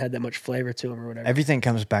they had that much flavor to them or whatever. Everything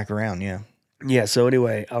comes back around. Yeah. Yeah. So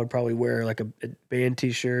anyway, I would probably wear like a band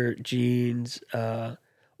t-shirt, jeans,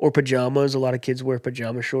 or pajamas. A lot of kids wear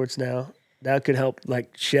pajama shorts now. That could help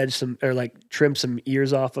like shed some or like trim some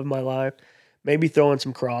ears off of my life. Maybe throw in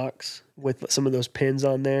some Crocs with some of those pins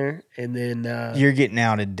on there. And then you're getting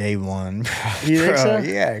out of day one. You think so?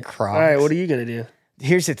 Yeah, Crocs. All right, what are you gonna do?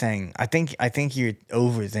 Here's the thing. I think you're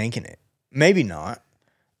overthinking it. Maybe not.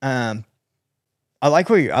 I like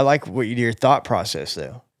your thought process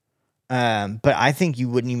though. But I think you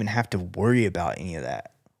wouldn't even have to worry about any of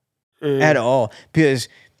that at all, because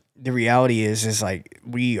the reality is like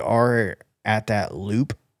we are at that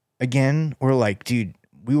loop again. We're like, dude,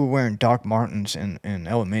 we were wearing Doc Martens in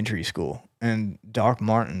elementary school, and Doc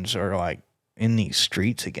Martens are like in these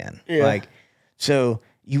streets again. Yeah. Like, so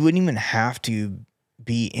you wouldn't even have to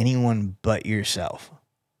be anyone but yourself.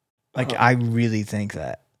 Like, I really think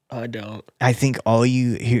that. I don't. I think all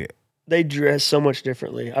you hear. They dress so much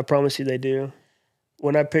differently. I promise you they do.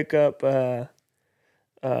 When I pick up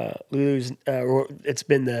Lulu's, it's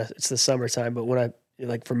the summertime, but when I,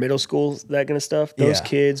 like for middle school, that kind of stuff, those Yeah.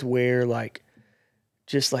 kids wear like,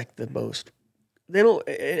 just like the most, they don't,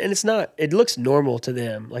 and it's not, it looks normal to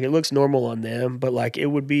them. Like it looks normal on them, but like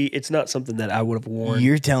it's not something that I would have worn.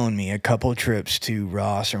 You're telling me a couple trips to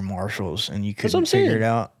Ross or Marshall's and you That's what I'm couldn't figure saying. it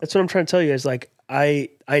out? That's what I'm trying to tell you is like, I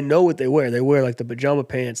know what they wear. They wear like the pajama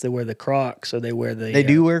pants, they wear the Crocs, or they wear the. They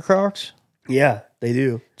do wear Crocs? Yeah, they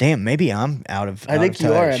do. Damn, maybe I'm out of I think of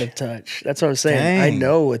you are touch. out of touch. That's what I'm saying. I Dang.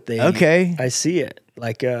 know what they. Okay. I see it.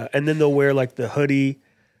 Like, and then they'll wear like the hoodie.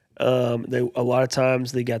 They a lot of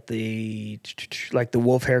times they got the like the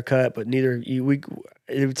wolf haircut, but it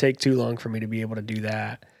would take too long for me to be able to do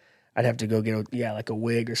that. I'd have to go get like a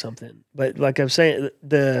wig or something. But like I'm saying,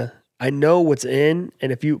 I know what's in,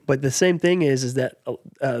 and but the same thing is that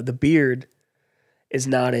the beard is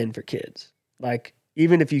not in for kids. Like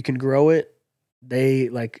even if you can grow it, they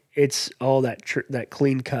like it's all that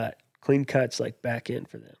clean cut. Clean cuts like back in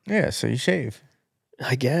for them. Yeah, so you shave.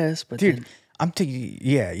 I guess, but Dude, then-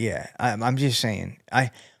 yeah. I'm just saying.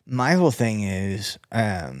 My whole thing is,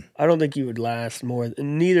 I don't think you would last more.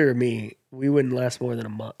 Neither of me. We wouldn't last more than a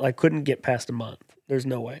month. I couldn't get past a month. There's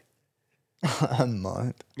no way. a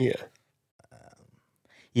month. Yeah.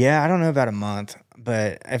 Yeah, I don't know about a month,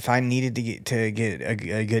 but if I needed to get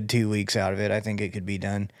a good 2 weeks out of it, I think it could be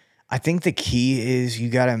done. I think the key is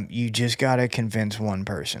you just gotta convince one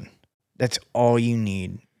person. That's all you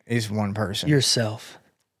need is one person. Yourself.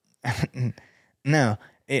 No.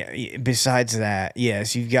 Besides that,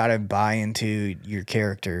 yes, you've got to buy into your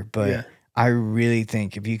character, but Yeah. I really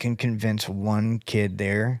think if you can convince one kid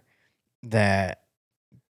there that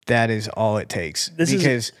is all it takes.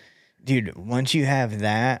 Because, dude, once you have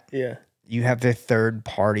that, Yeah. you have the third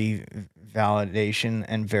party validation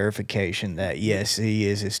and verification that yes, he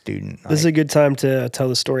is a student. This is a good time to tell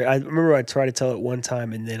the story. I remember I tried to tell it one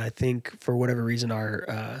time, and then I think for whatever reason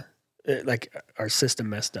our system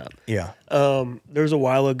messed up. Yeah. There was a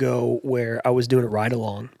while ago where I was doing a ride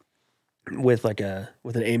along with an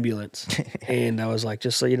ambulance, and I was like,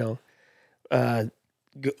 just so you know,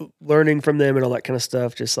 learning from them and all that kind of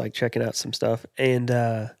stuff, just like checking out some stuff. And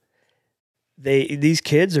these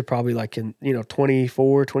kids are probably like in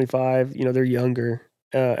 24, 25. They're younger,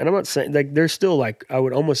 and I'm not saying like they're still like I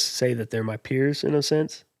would almost say that they're my peers in a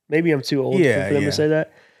sense. Maybe I'm too old for them to say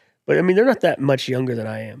that, but I mean they're not that much younger than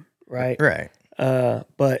I am. Right.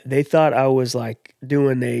 But they thought I was like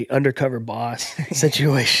doing a undercover boss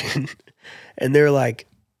situation. And they're like,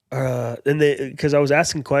 because I was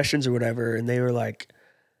asking questions or whatever, and they were like,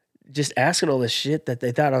 just asking all this shit that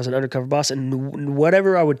they thought I was an undercover boss. And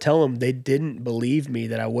whatever I would tell them, they didn't believe me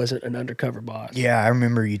that I wasn't an undercover boss. Yeah, I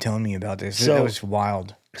remember you telling me about this. So- That was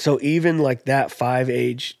wild. So even like that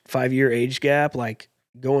 5-year age gap, like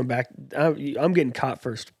going back, I'm getting caught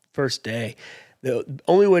first day. The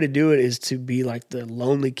only way to do it is to be like the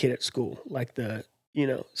lonely kid at school, like the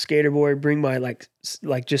skater boy. Bring my like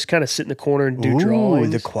just kind of sit in the corner and do drawings.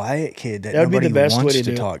 The quiet kid that That'd be the nobody best way wants to to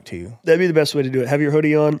do it. talk to. That'd be the best way to do it. Have your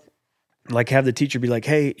hoodie on, like have the teacher be like,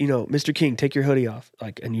 "Hey, Mr. King, take your hoodie off,"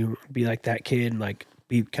 like, and you be like that kid and like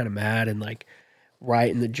be kind of mad and like write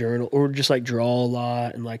in the journal or just like draw a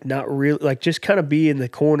lot and like not really like just kind of be in the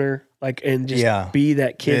corner like and just be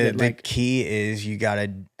that kid. The key is you got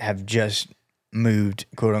to have just moved,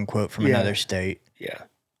 quote unquote, from another state. Yeah.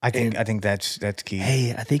 I think that's key.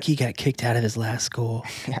 Hey, I think he got kicked out of his last school.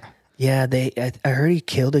 Yeah, I heard he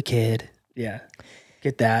killed a kid. Yeah.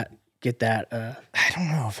 Get that. I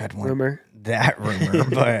don't know if I'd want Rumor. that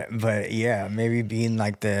rumor, but yeah, maybe being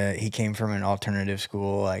like he came from an alternative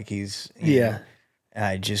school, like he's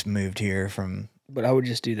I just moved here from. But I would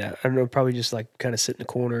just do that. I don't know, probably just like kind of sit in the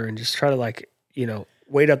corner and just try to like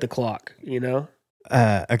wait out the clock.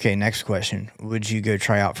 Okay, next question. Would you go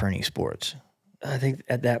try out for any sports? I think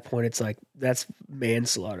at that point it's like that's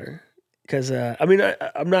manslaughter. Because I mean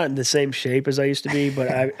I'm not in the same shape as I used to be, but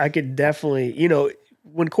I could definitely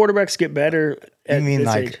when quarterbacks get better. You at mean this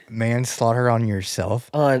like age, manslaughter on yourself?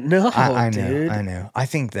 no, I know, dude. I know. I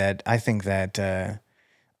think that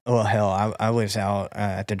Well, hell, I was out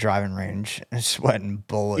at the driving range sweating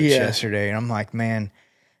bullets Yeah. yesterday, and I'm like, man,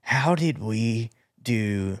 how did we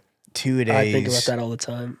do 2 days I think about that all the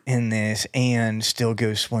time. in this and still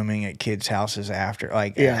go swimming at kids' houses after?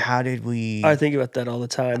 Like, Yeah. how did we? I think about that all the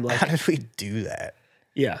time. how Like, did we do that?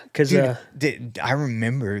 yeah, because Dude, I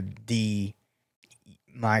remember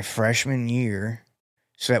my freshman year,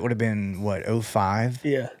 so that would have been what 05?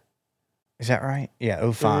 yeah, Is that right? Yeah,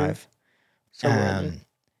 05. somewhere in there.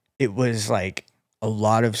 It was like a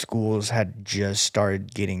lot of schools had just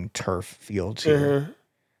started getting turf fields here, Uh-huh.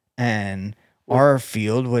 and our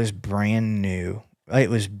field was brand new.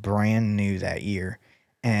 It was brand new that year,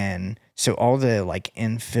 and so all the like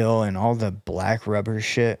infill and all the black rubber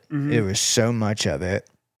shit, Mhm. there was so much of it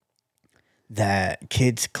that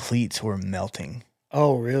kids' cleats were melting.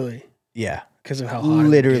 Oh, really? Yeah, Because of how hot it would get,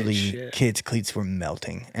 literally, shit. kids' cleats were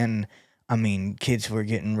melting, and I mean, kids were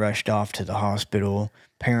getting rushed off to the hospital.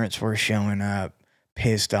 Parents were showing up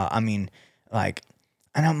pissed off. I mean, like,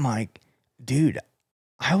 and I'm like, dude,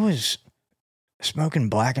 I was smoking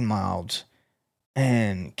Black and Milds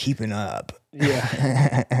and keeping up.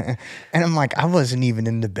 Yeah. And I'm like, I wasn't even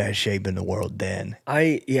in the best shape in the world then.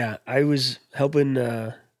 I was helping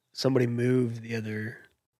somebody move the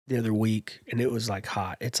other week, and it was like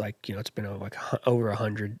hot. It's like, it's been over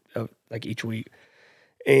 100 like each week,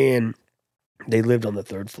 and they lived on the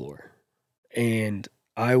 3rd floor, and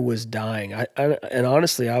I was dying. And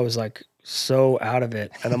honestly, I was like so out of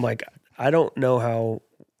it, and I'm like, I don't know how,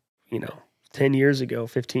 10 years ago,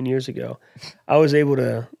 15 years ago, I was able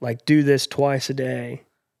to like do this twice a day.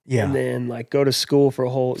 Yeah. And then like go to school for a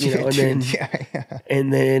whole, and then yeah.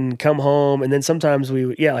 and then come home, and then sometimes we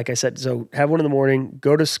would, like I said, so have one in the morning,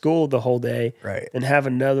 go to school the whole day, Right. and have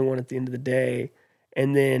another one at the end of the day,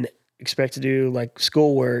 and then expect to do like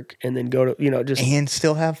schoolwork, and then go to, just And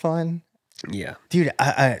still have fun. yeah, Dude,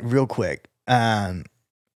 I real quick,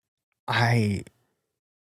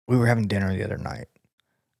 we were having dinner the other night,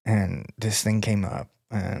 and this thing came up,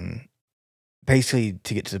 and basically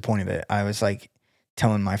to get to the point of it, I was like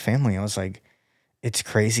telling my family, I was like, it's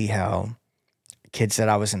crazy how kids that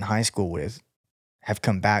I was in high school with have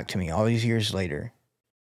come back to me all these years later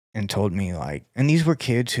and told me like, and these were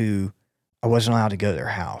kids who I wasn't allowed to go to their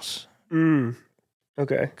house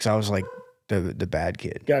okay, because I was like the bad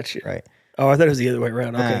kid, gotcha. right? Oh, I thought it was the other way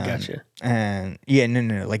around. Okay, Um, gotcha. And yeah,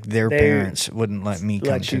 no, like their They parents wouldn't let me come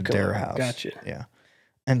let you to their come. house. Gotcha. Yeah.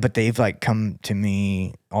 But they've like come to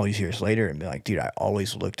me all these years later and be like, dude, I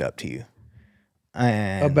always looked up to you.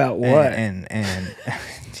 And About what? And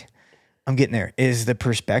I'm getting there. Is the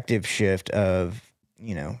perspective shift of,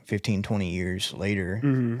 15, 20 years later,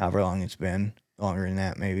 Mhm. however long it's been, longer than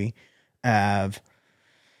that maybe, of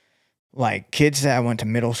like kids that I went to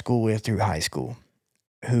middle school with through high school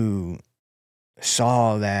who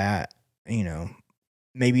saw that,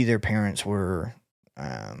 maybe their parents were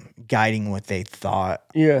guiding what they thought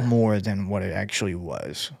Yeah. more than what it actually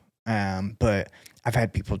was. But I've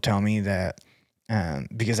had people tell me that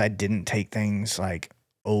because I didn't take things like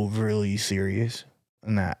overly serious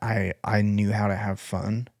and that I knew how to have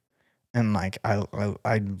fun and like I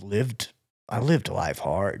lived life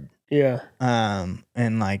hard. Yeah,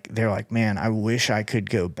 And like they're like, man, I wish I could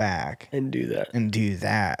go back and do that. and do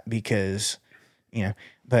that because,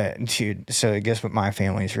 but dude, so I guess what my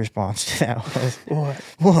family's response to that was, What?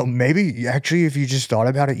 well, maybe actually if you just thought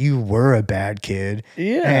about it, you were a bad kid.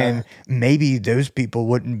 Yeah. And maybe those people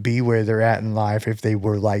wouldn't be where they're at in life if they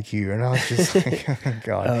were like you. And I was just like, oh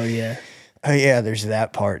God. Oh yeah. Oh yeah, there's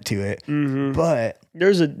that part to it. Mm-hmm. But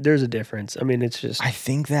There's a difference. I mean, it's just I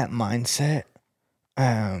think that mindset,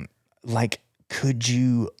 like, could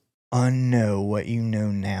you unknow what you know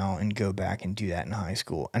now and go back and do that in high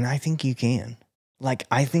school? And I think you can. Like,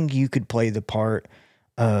 I think you could play the part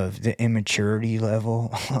of the immaturity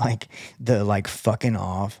level, like the like fucking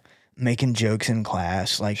off, making jokes in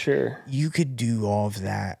class. Like, sure. you could do all of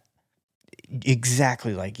that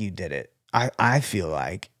exactly like you did it. I feel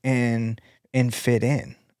like and fit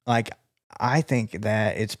in. Like, I think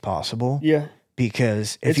that it's possible. Yeah.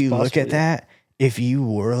 Because if It's you look possible, at that, if you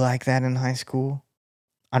were like that in high school,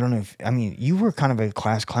 I don't know you were kind of a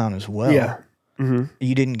class clown as well. Yeah. Mm-hmm.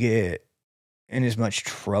 You didn't get in as much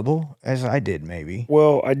trouble as I did, maybe.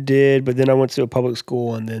 Well, I did, but then I went to a public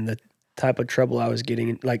school, and then the type of trouble I was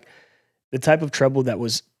getting, like the type of trouble that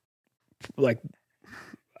was, like,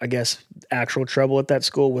 I guess actual trouble at that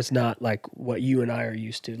school was not like what you and I are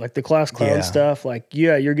used to. Like the class clown Yeah. stuff, like,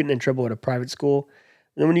 yeah, you're getting in trouble at a private school.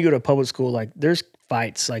 And then when you go to a public school, like there's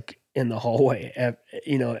fights like in the hallway,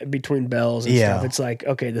 between bells and Yeah. stuff. It's like,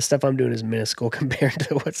 okay, the stuff I'm doing is minuscule compared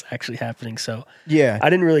to what's actually happening. So Yeah. I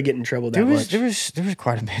didn't really get in trouble that much. There was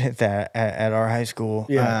quite a bit of that at our high school.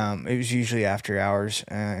 Yeah. It was usually after hours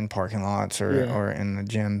in parking lots or Yeah. or in the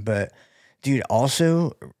gym. But dude,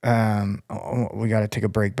 also, we got to take a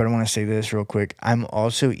break. But I want to say this real quick. I'm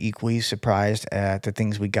also equally surprised at the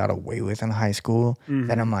things we got away with in high school.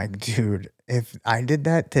 That I'm like, dude, if I did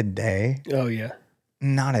that today, Oh yeah.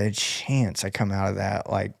 not a chance I come out of that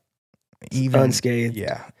like even Unscathed.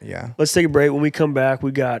 Yeah. Let's take a break. When we come back,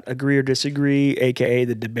 we got Agree or Disagree, aka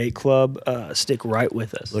the Debate Club. Stick right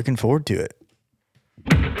with us. Looking forward to it.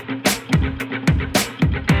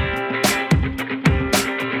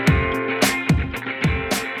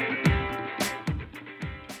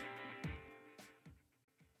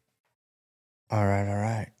 All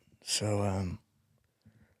right. So,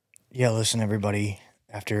 yeah, listen, everybody.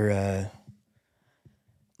 After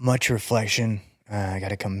much reflection, I got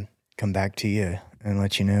to come back to you and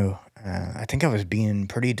let you know. I think I was being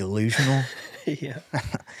pretty delusional. Yeah.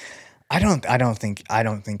 I don't think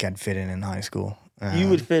I'd fit in high school. You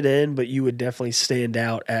would fit in, but you would definitely stand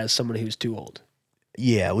out as someone who's too old.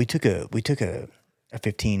 Yeah, we took a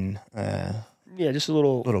 15 Yeah, just a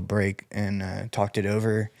little. little break and talked it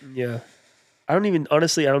over. Yeah. I don't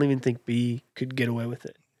even think B could get away with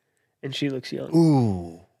it. And she looks young.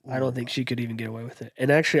 Ooh, I don't think she could even get away with it. And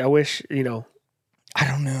actually, I wish, I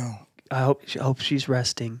don't know. I hope she's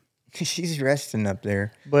resting. She's resting up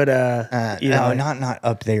there. But No, not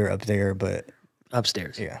up there, but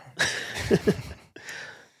upstairs. yeah.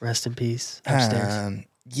 Rest in peace. Upstairs.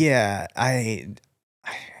 Yeah, I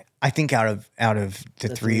think out of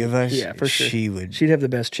the three of us, yeah, for sure. she'd have the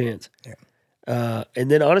best chance. Yeah. And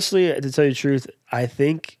then honestly, to tell you the truth, I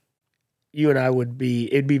think you and I it'd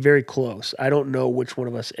be very close. I don't know which one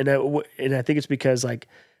of us, and I think it's because like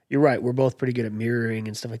you're right, we're both pretty good at mirroring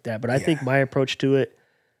and stuff like that. But I think my approach to it,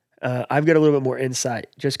 I've got a little bit more insight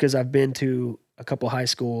just because I've been to a couple high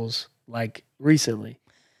schools like recently,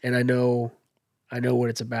 and I know what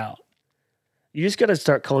it's about. You just got to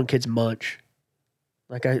start calling kids munch.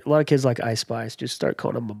 Like a lot of kids like Ice Spice, just start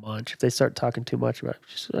calling them a munch. If they start talking too much about it,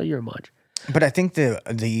 just you're a munch. But I think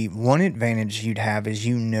the one advantage you'd have is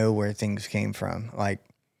where things came from. Like,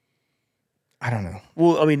 I don't know.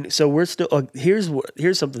 Well, I mean, so we're still here's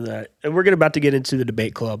something and we're about to get into the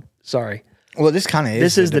debate club. Sorry. Well, this kind of is.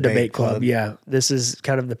 This is the debate club. Yeah, this is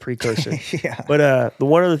kind of the precursor. Yeah. But the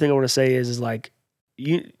one other thing I want to say is like, do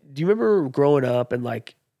you remember growing up and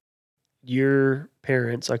like your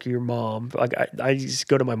parents, like your mom, like I used to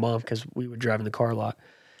go to my mom because we would drive in the car a lot.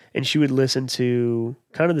 And she would listen to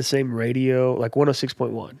kind of the same radio, like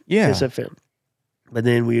 106.1, Kiss FM. But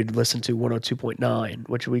then we'd listen to 102.9,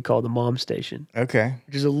 which we call the mom station. Okay.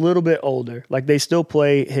 Which is a little bit older. Like they still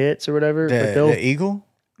play hits or whatever. But The Eagle?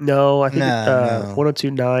 No, I think No.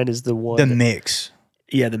 102.9 is the one. The Mix.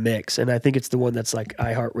 Yeah, the Mix. And I think it's the one that's like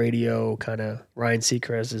iHeartRadio, kind of Ryan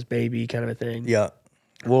Seacrest's Baby kind of a thing. Yeah.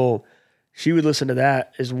 Well, she would listen to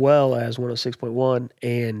that as well as 106.1,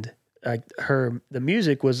 and the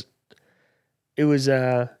music was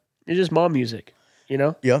just mom music, you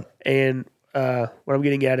know? Yep. And what I'm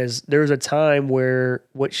getting at is there was a time where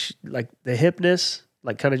the hipness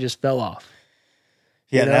like kind of just fell off.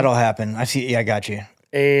 Yeah, You know? that'll happen. I see. Yeah, I got you.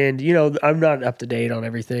 And I'm not up to date on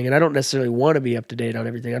everything, and I don't necessarily want to be up to date on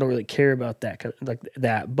everything. I don't really care about that kind of like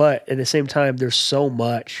that. But at the same time, there's so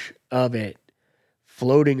much of it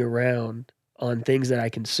floating around on things that I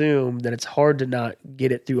consume that it's hard to not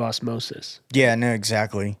get it through osmosis. Yeah, no,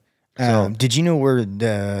 exactly. So- Did you know where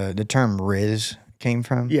the term Riz came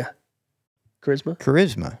from? Yeah. Charisma?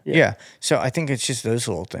 Charisma. Yeah. Yeah. So I think it's just those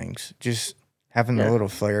little things, just having a little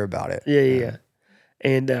flair about it. Yeah.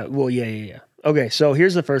 And, yeah. Okay, so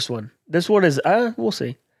here's the first one. This one is, we'll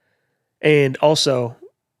see. And also,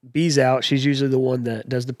 B's out. She's usually the one that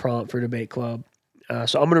does the prompt for Debate Club.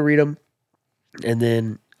 So I'm going to read them, and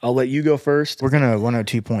then I'll let you go first. We're going to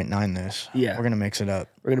 102.9 this. Yeah. We're going to mix it up.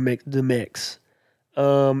 We're going to make the mix.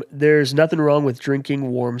 There's nothing wrong with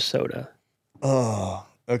drinking warm soda. Oh,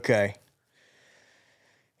 okay.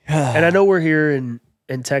 And I know we're here in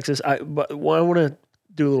Texas, but I want to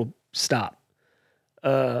do a little stop.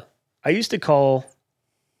 I used to call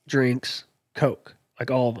drinks Coke, like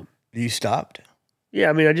all of them. You stopped? Yeah,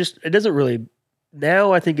 I mean, it doesn't really,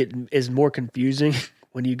 now I think it is more confusing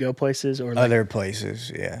when you go places or like, Other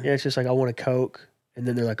places, yeah. yeah, it's just like, I want a Coke. And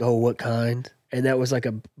then they're like, oh, what kind? And that was like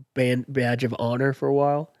a badge of honor for a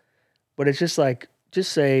while. But it's just like,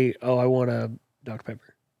 just say, oh, I want a Dr.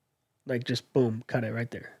 Pepper. Like, just boom, cut it right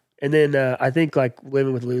there. And then I think like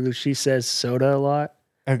living with Lulu, she says soda a lot.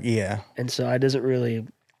 Yeah. And so it doesn't really,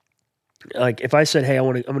 Like if I said, "Hey, I'm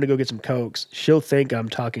gonna go get some Cokes," she'll think I'm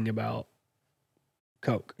talking about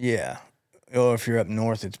Coke. Yeah. Or if you're up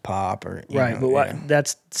north, it's pop or Right, but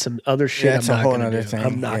that's some other shit. Yeah, that's I'm a not whole gonna other do. thing.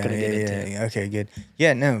 I'm not gonna get into. Yeah. Okay, good.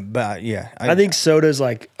 Yeah, no, but yeah, I think soda's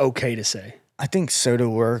like okay to say. I think soda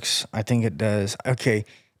works. I think it does. Okay,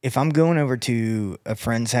 if I'm going over to a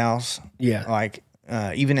friend's house, Yeah, like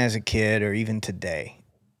even as a kid or even today,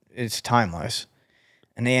 it's timeless.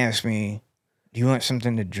 And they ask me, "Do you want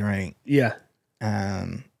something to drink?" yeah,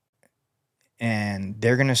 And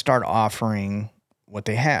they're gonna start offering what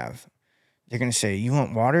they have. They're gonna say, "You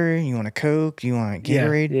want water? You want a Coke? You want a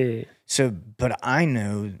Gatorade?" yeah. So, but I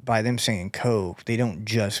know by them saying Coke, they don't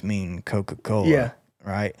just mean Coca-Cola, Yeah.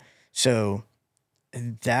 right? So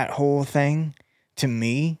that whole thing, to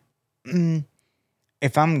me,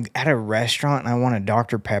 if I'm at a restaurant and I want a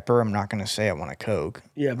Dr. Pepper, I'm not going to say I want a Coke.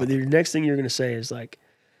 Yeah, but the next thing you're going to say is like,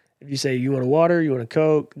 if you say you want a water, you want a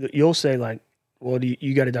Coke, you'll say like, well,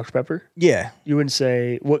 you got a Dr. Pepper? Yeah. You wouldn't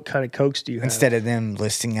say, what kind of Cokes do you have? Instead of them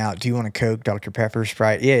listing out, do you want a Coke, Dr. Pepper,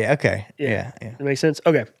 Sprite? Yeah, okay. Yeah. That makes sense?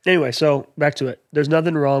 Okay. Anyway, so back to it. There's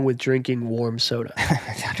nothing wrong with drinking warm soda.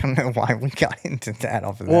 I don't know why we got into that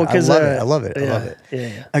off of that. Well, 'cause, I love it. I love it.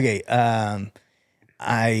 Yeah. Okay.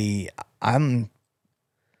 I'm.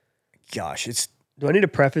 Gosh, it's Do I need to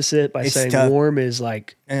preface it by It's saying tough. warm is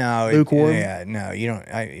like, no Lukewarm? Yeah, no, you don't.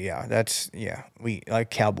 We like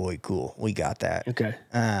cowboy cool. We got that. okay,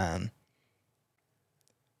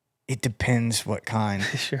 It depends what kind.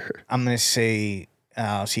 sure. I'm gonna say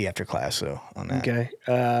I'll see you after class though on that. Okay.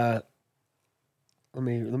 Let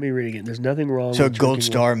me read it again. There's nothing wrong So with gold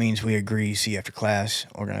drinking star means we agree. See you after class.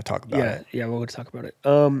 We're gonna talk about it. Yeah, we're going to talk about it.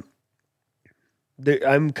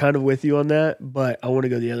 I'm kind of with you on that, but I want to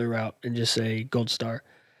go the other route and just say gold star.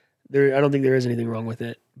 I don't think there is anything wrong with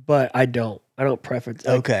it, but I don't preference.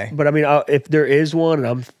 Like, Okay. But I mean, if there is one and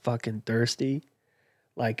I'm fucking thirsty,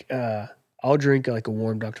 like I'll drink like a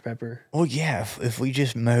warm Dr. Pepper. Well, yeah. If we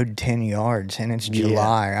just mowed 10 yards and it's Yeah.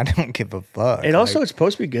 July, I don't give a fuck. And also, Like, it's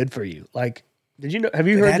supposed to be good for you. Like, did you know? Have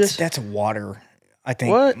you heard this? that's water. I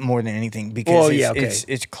think What? more than anything because Well, it's, yeah, okay.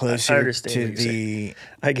 it's closer understand to what you're the.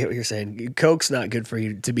 I get what you're saying. Coke's not good for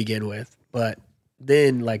you to begin with, but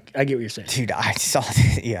then like I get what you're saying. Dude, I saw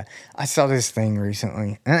I saw this thing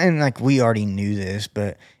recently, and like we already knew this,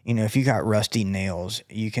 but you know, if you got rusty nails,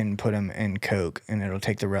 you can put them in Coke, and it'll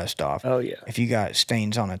take the rust off. Oh yeah. If you got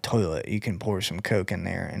stains on a toilet, you can pour some Coke in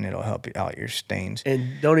there, and it'll help out your stains.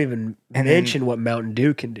 And don't even And mention what Mountain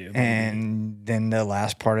Dew can do. And then the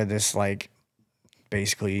last part of this, like,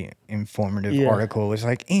 basically informative Yeah. article was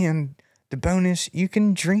like, and the bonus, you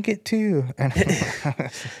can drink it too. And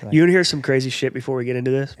You want to hear some crazy shit before we get into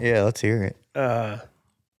this? yeah, let's hear it.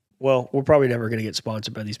 Well, we're probably never going to get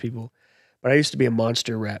sponsored by these people, but I used to be a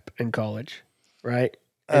Monster rep in college, right?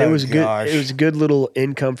 And it Oh, was gosh. good. It was a good little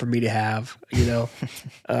income for me to have, you know,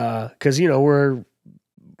 because we're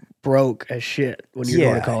broke as shit when you're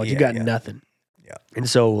going to college. You got nothing. Yeah. And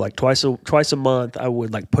so like twice a month, I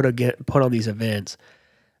would like put on these events,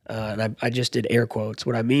 and I just did air quotes.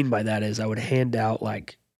 What I mean by that is I would hand out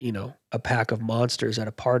like a pack of Monsters at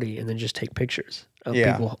a party, and then just take pictures of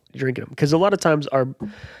people drinking them. Because a lot of times our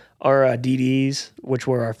DDs, which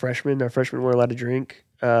were our freshmen were allowed to drink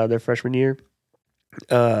their freshman year.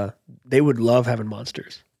 They would love having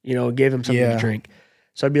Monsters. It gave them something to drink.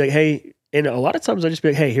 So I'd be like, hey, and a lot of times I'd just be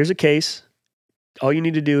like, hey, here's a case. All you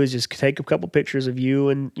need to do is just take a couple pictures of you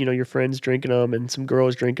and your friends drinking them and some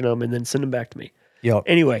girls drinking them, and then send them back to me. Yep.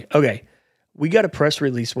 Anyway, okay, we got a press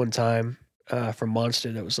release one time from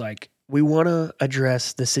Monster that was like, we want to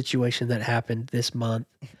address the situation that happened this month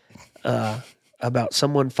about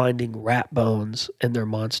someone finding rat bones in their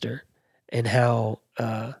Monster, and how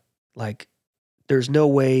like there's no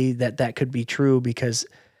way that could be true because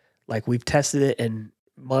like we've tested it and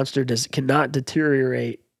Monster cannot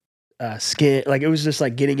deteriorate skin. Like it was just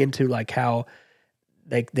like getting into like how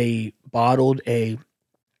like they bottled a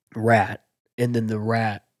rat and then the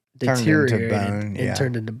rat Turned into deteriorated bone, and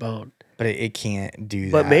turned into bone. But it can't do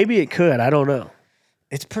that. But maybe it could. I don't know.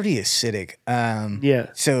 it's pretty acidic. Yeah.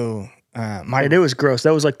 So my And it was gross.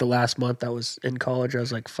 That was like the last month I was in college. I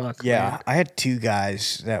was like, fuck. yeah, man. I had two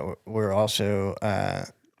guys that were also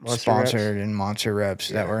Monster sponsored and Monster reps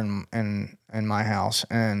that were in my house,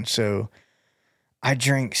 and so I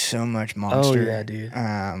drank so much Monster. Oh, yeah, dude.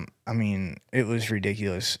 I mean, it was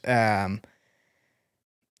ridiculous. My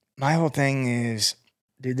whole thing is,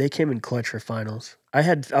 Dude, they came in clutch for finals.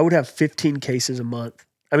 I would have 15 cases a month.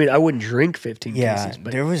 I mean, I wouldn't drink 15 cases,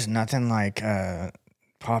 but there was nothing like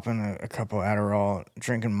popping a couple Adderall,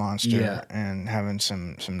 drinking Monster, Yeah. and having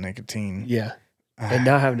some nicotine. yeah. and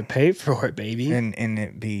not having to pay for it, baby. and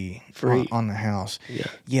it be Free. on the house. Yeah.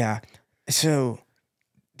 Yeah. So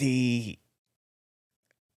the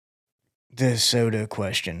soda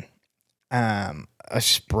question. A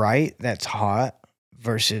Sprite that's hot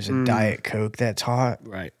versus a Diet Coke that's hot.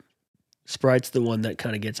 Right. Sprite's the one that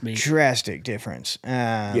kind of gets me. Drastic difference.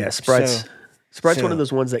 Yeah, Sprite's one so of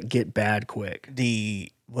those ones that get bad quick.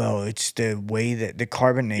 It's the way that the Yeah,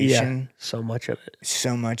 carbonation, so much of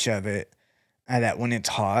it. that when it's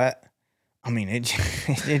hot, I mean, it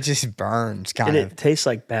it just burns kind And of. it tastes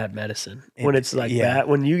like bad medicine. When it's like yeah. bad,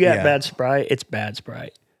 when you get Yeah. bad Sprite, it's bad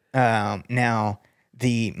Sprite. Now,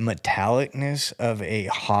 the metallicness of a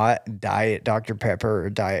hot Diet Dr. Pepper or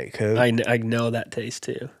Diet Coke I know that taste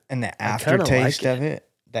too. and the kinda like aftertaste of it,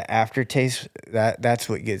 the aftertaste, that's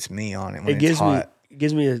what gets me on it when It it's hot.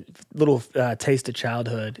 gives me a little taste of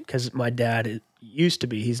childhood because my dad used to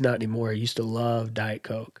be. He's not anymore. He used to love Diet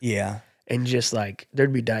Coke, Yeah. and just like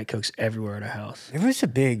there'd be Diet Cokes everywhere in our house. There was a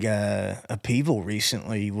big upheaval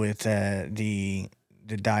recently with the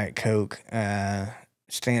Diet Coke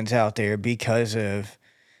stands out there because of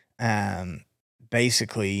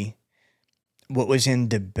basically what was in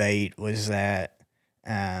debate was that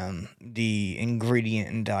the ingredient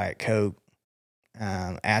in Diet Coke,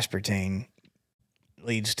 aspartame,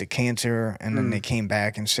 leads to cancer, and then they came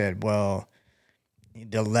back and said, well,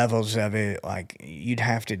 the levels of it, like you'd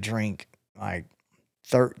have to drink like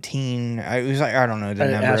 13. It was like, I don't know the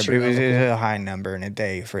An number, but it was astronomical. a high number in a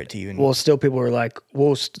day for it to even. Well, still people were like,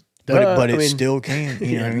 "Well, but I it mean, still can.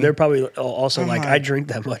 You know what I mean? They're probably also I'm like, I like- drink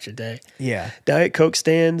that much a day. Yeah. Diet Coke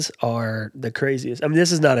stands are the craziest. I mean,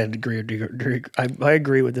 this is not a degree. I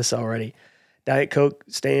agree with this already. Diet Coke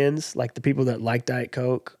stands, like the people that like Diet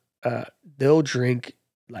Coke, they'll drink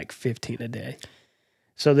like 15 a day.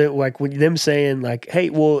 So that like when them saying like,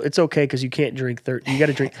 hey, well, it's okay because you can't drink 30. You got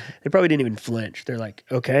to drink. They probably didn't even flinch. They're like,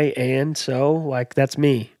 okay, and so like that's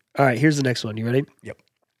me. All right, here's the next one. You ready? Yep.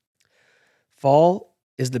 Fall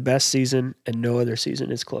is the best season, and no other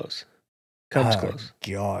season is close. Comes close.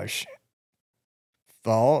 Gosh.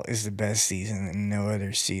 Fall is the best season and no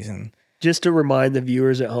other season. Just to remind the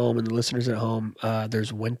viewers at home and the listeners at home,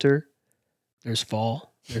 there's winter, there's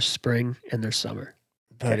fall, there's spring, and there's summer.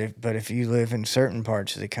 But if you live in certain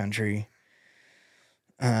parts of the country,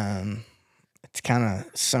 it's kind of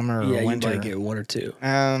summer or winter. You might get one or two.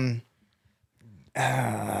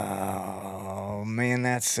 Oh man,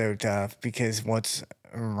 that's so tough because what's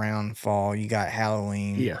around fall? You got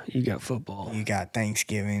Halloween. Yeah, you got football. You got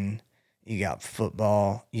Thanksgiving. You got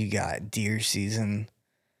football. You got deer season.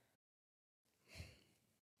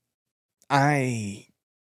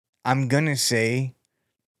 I'm gonna say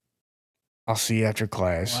I'll see you after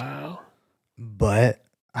class. Wow. But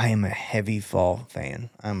I am a heavy fall fan.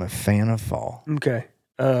 I'm a fan of fall. Okay.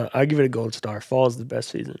 I give it a gold star. Fall is the best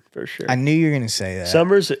season for sure. I knew you were gonna say that.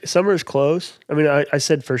 Summer's close. I mean, I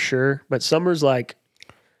said for sure, but summer's like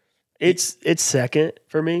it's second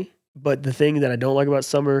for me. But the thing that I don't like about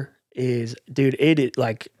summer is, dude, it is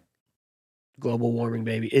like global warming,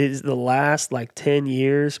 baby. It is the last like 10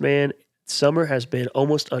 years, man. Summer has been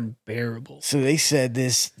almost unbearable. So they said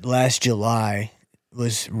this last July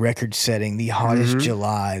was record setting, the hottest Mhm.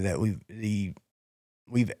 July that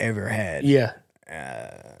we've ever had. Yeah.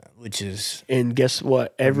 Which is And guess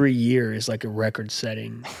what? Every year is like a record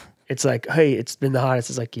setting. It's like, hey, it's been the hottest.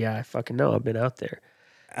 It's like, yeah, I fucking know. I've been out there.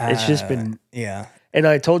 It's just been, yeah. and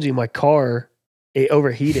I told you my car, it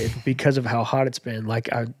overheated because of how hot it's been.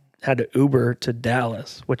 Like I had to Uber to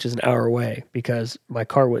Dallas, which is an hour away because my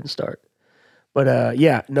car wouldn't start. But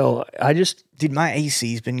yeah, no, I just, Dude, my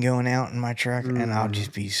AC's been going out in my truck and I'll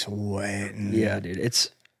just be sweating. yeah, dude,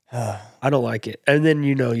 it's, I don't like it. And then,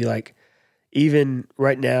 you like, even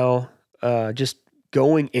right now, just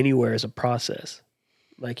going anywhere is a process.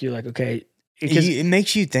 Like you're like, okay, because It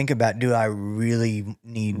makes you think about, do I really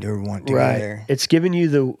need or want to go right, there? it's giving you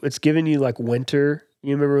like winter.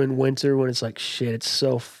 You remember in winter when it's like, shit, it's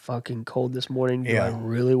so fucking cold this morning. Do I Yeah.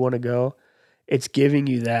 really want to go? It's giving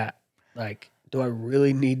you that. Like, do I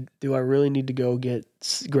really need to go get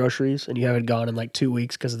groceries? And you haven't gone in like 2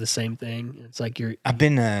 weeks because of the same thing. It's like you're I've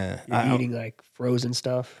been eating like frozen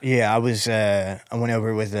stuff. Yeah, I went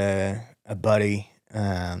over with a buddy.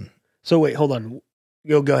 So wait, hold on.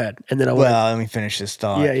 Go ahead, and then I want. Well, let me finish this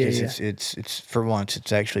thought. Yeah, yeah, 'cause It's for once,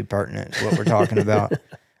 it's actually pertinent to what we're talking about.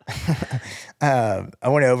 I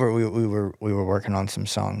went over. We were working on some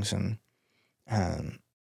songs, and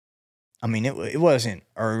I mean, it wasn't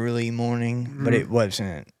early morning, but it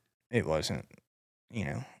wasn't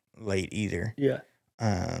late either. Yeah.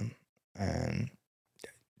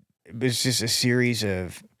 It was just a series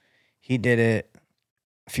of, he did it,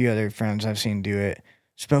 a few other friends I've seen do it,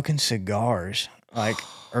 smoking cigars like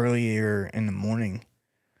earlier in the morning.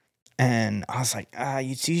 And I was like,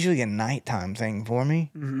 it's usually a nighttime thing for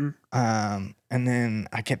me. Mm-hmm. And then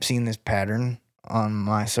I kept seeing this pattern on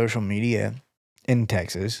my social media in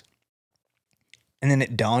Texas. And then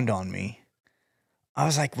it dawned on me. I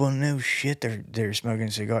was like, well, no shit, they're smoking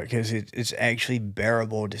a cigar because it's actually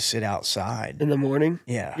bearable to sit outside. In the morning?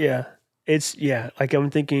 Yeah. Yeah. It's, like I'm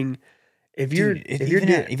thinking, if you're, Dude, if you're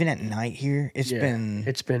even at night here, it's been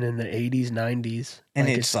in the 80s, 90s. and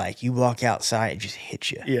Like, it's like you walk outside, it just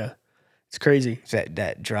hits you. yeah, it's crazy. It's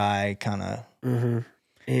that dry kind of. Mm-hmm.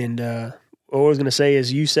 And what I was going to say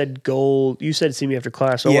is you said gold, you said see me after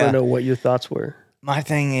class. So I want Yeah. to know what your thoughts were. My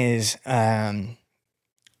thing is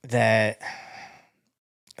that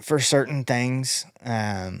for certain things,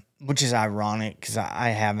 which is ironic because I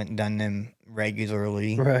haven't done them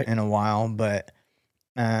regularly Right. in a while, but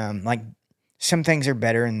like some things are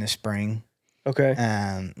better in the spring.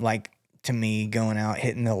 Okay. Like to me, going out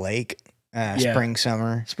hitting the lake, spring,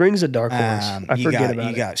 summer. Spring's a dark horse. I forget about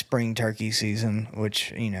you it. got spring turkey season,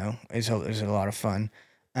 which is a lot of fun.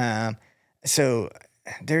 So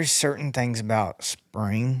there's certain things about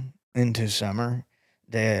spring into summer,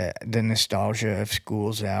 the nostalgia of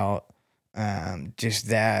school's out, just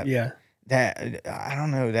that I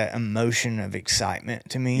don't know, that emotion of excitement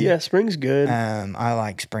to me. Yeah, spring's good. I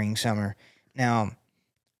like spring, summer. Now,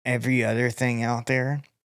 every other thing out there,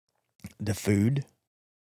 the food,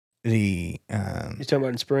 You talking about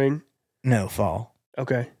in spring? no, fall.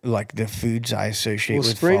 Okay. Like the foods I associate Well,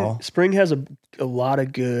 with spring fall. spring has a lot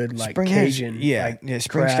of good like Spring has- Cajun. yeah, like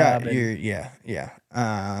spring's crab got and- your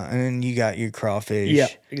and then you got your crawfish. Yeah,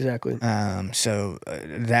 exactly. So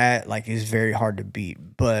that like is very hard to beat,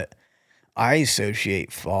 but I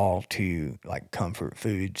associate fall to like comfort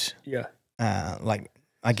foods. Yeah. Like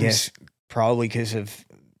I guess probably because of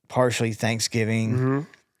partially Thanksgiving,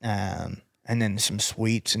 Mm-hmm. and then some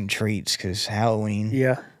sweets and treats because Halloween.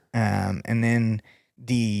 Yeah. And then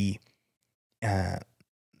the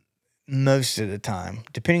most of the time,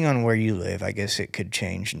 depending on where you live, I guess it could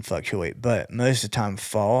change and fluctuate. But most of the time,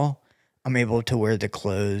 fall, I'm able to wear the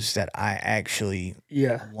clothes that I actually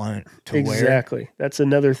Yeah. want to wear. Exactly. That's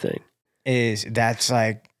another thing. That's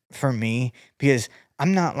like for me because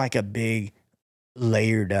I'm not like a big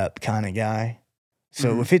layered up kind of guy.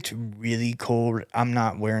 So Mhm. if it's really cold, I'm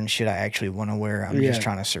not wearing shit I actually want to wear. I'm Yeah, just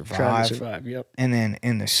trying to survive. Trying to survive. Yep. And then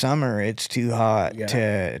in the summer, it's too hot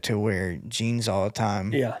Yeah. to wear jeans all the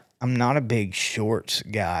time. Yeah. I'm not a big shorts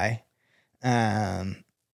guy.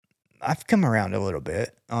 I've come around a little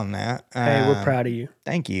bit on that. Hey, we're proud of you.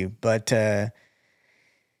 Thank you. But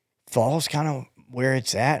fall's kind of where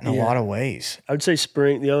it's at in a Yeah. lot of ways. I would say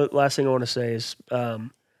spring. The other last thing I want to say is,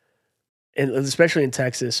 and especially in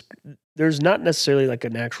Texas, there's not necessarily like a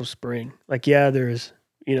natural spring. Like, yeah, there's,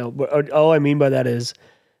 but all I mean by that is,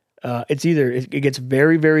 it's either it gets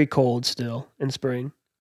very, very cold still in spring,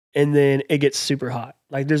 and then it gets super hot.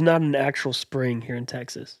 Like, there's not an actual spring here in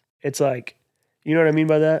Texas. It's like, you know what I mean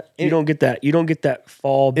by that? You don't get that. You don't get that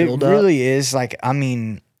fall It build up. really is like, I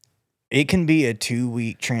mean, it can be a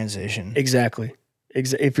 2-week transition. Exactly.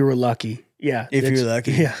 If you were lucky. Yeah. If you're it's-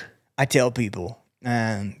 lucky. Yeah. I tell people,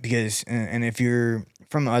 because, and if you're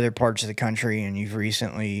from other parts of the country and you've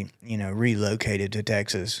recently, relocated to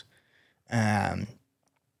Texas,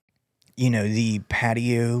 the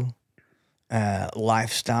patio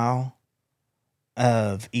lifestyle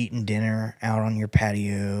of eating dinner out on your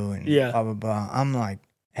patio and Yeah. blah, blah, blah. I'm like,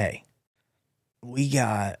 hey, we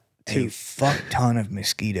got a Two. fuck ton of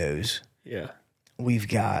mosquitoes. Yeah. We've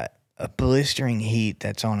got a blistering heat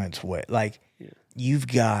that's on its way. Like, Yeah. you've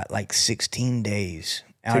got like 16 days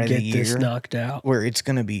out To of get the this year knocked out. where it's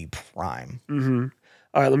going to be prime. Mm-hmm.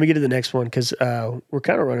 All right, let me get to the next one because we're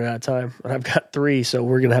kind of running out of time. And I've got 3, so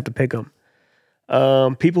we're going to have to pick them.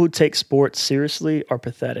 People who take sports seriously are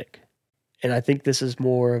pathetic. And I think this is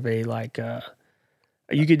more of a like,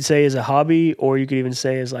 you could say as a hobby, or you could even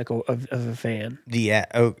say as like of a fan. The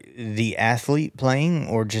athlete playing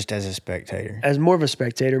or just as a spectator? As more of a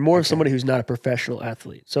spectator, more of somebody who's not a professional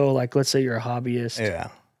athlete. So like, let's say you're a hobbyist, Yeah.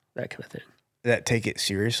 that kind of thing. That take it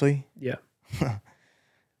seriously? Yeah.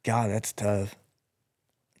 God, that's tough.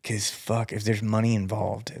 Because fuck, if there's money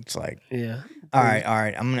involved, it's like, Yeah. all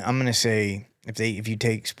right. I'm gonna say if you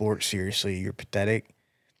take sports seriously, you're pathetic.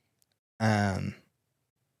 I'm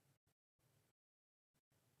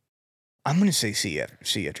gonna say see you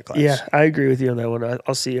after class. Yeah, I agree with you on that one.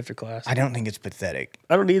 I'll see you after class. I don't think it's pathetic.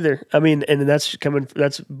 I don't either. I mean, and that's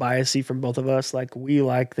biasy from both of us. Like, we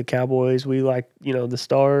like the Cowboys. We like, the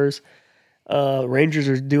Stars. Rangers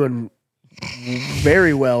are doing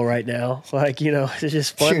very well right now. Like, it's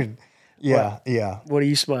just fun. Dude, yeah. What are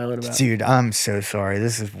you smiling about? Dude, I'm so sorry.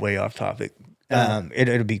 This is way off topic.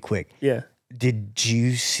 It'll be quick. Yeah. Did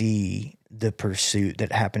you see the pursuit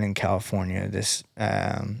that happened in California? This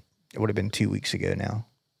it would have been 2 weeks ago now.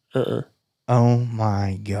 Oh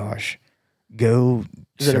my gosh. Go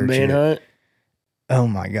Is it a search manhunt? Oh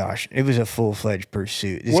my gosh. It was a full-fledged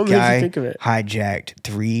pursuit. This What made you guy think of it? hijacked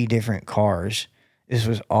 3 different cars. This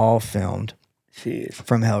was all filmed Jeez.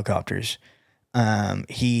 from helicopters.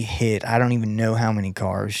 He hit, I don't even know how many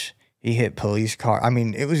cars. He hit police car. I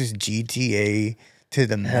mean, it was GTA to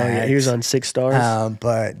the max. Hell yeah. He was on 6 stars.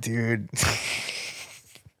 But dude,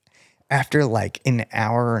 after like an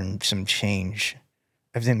hour and some change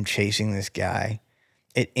of them chasing this guy,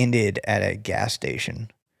 it ended at a gas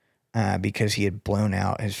station because he had blown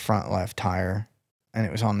out his front left tire and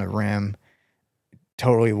it was on the rim.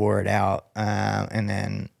 Totally wore it out. And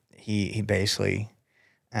then he basically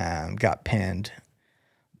got pinned.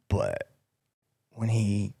 But when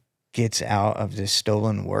he gets out of this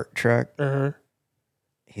stolen work truck,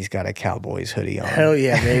 he's got a Cowboys hoodie on. Hell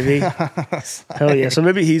yeah, baby. Hell yeah. So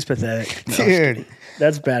maybe he's pathetic. No, Dude.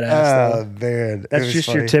 That's badass. Oh, though. man. That's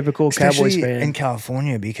just your typical Cowboys Especially fan. in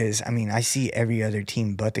California, because, I mean, I see every other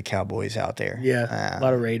team but the Cowboys out there. Yeah. A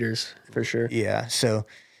lot of Raiders, for sure. Yeah. So,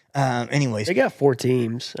 anyways. They got 4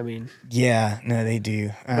 teams. I mean, Yeah, no, they do.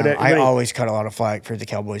 I always cut a lot of flack for the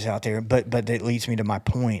Cowboys out there, but that leads me to my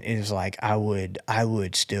point is like I would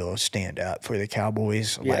still stand up for the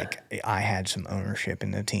Cowboys. Yeah. Like I had some ownership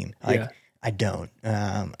in the team. Like Yeah. I don't,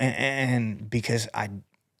 and because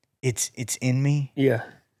it's in me. yeah.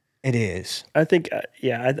 It is. I think,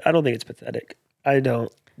 I don't think it's pathetic. I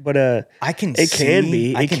don't. But I can. it can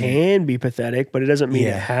be. I It can be pathetic, but it doesn't mean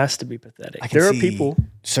Yeah. it has to be pathetic. I can There are see people.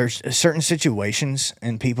 certain situations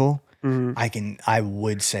and people. I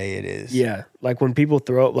would say it is. Yeah, like when people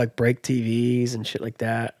throw up, like break TVs and shit like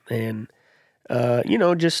that, and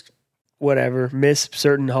just whatever, miss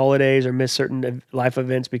certain holidays or miss certain life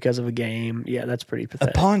events because of a game. Yeah, that's pretty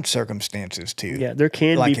pathetic. Upon circumstances too. Yeah, there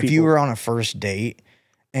can Like be if people. you were on a first date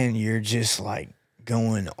and you're just like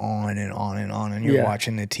going on and on and on, and you're Yeah.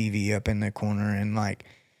 watching the TV up in the corner, and like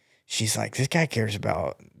she's like, this guy cares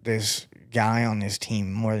about this guy on this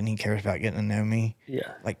team more than he cares about getting to know me. Yeah.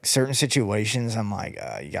 Like certain situations, I'm like,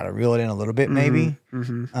 you got to reel it in a little bit, maybe.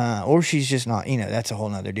 Or she's just not, that's a whole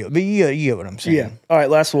nother deal. But you get what I'm saying. Yeah. All right,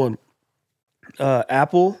 last one.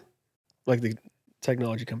 Apple, like the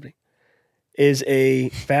technology company, is a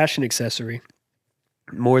fashion accessory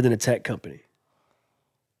more than a tech company.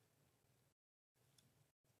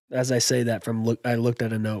 As I say that I looked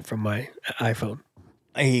at a note from my iPhone.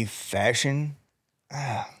 A fashion,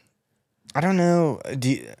 I don't know.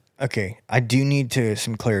 Okay, I do need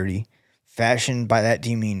some clarity. Fashion, by that, do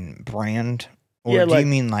you mean brand? Or Yeah, do like- you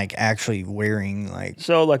mean like actually wearing like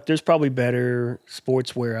So like there's probably better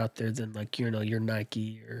sportswear out there than like, your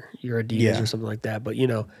Nike or your Adidas Yeah. or something like that. But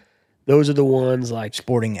those are the ones like,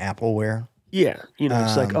 sporting Apple wear? yeah,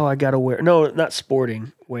 it's like, I gotta wear, no, not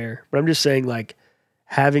sporting wear, but I'm just saying like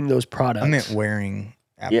having those products. I meant wearing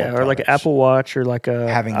Apple yeah, or like an products. Apple Watch or like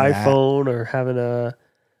a Having that. iPhone or having a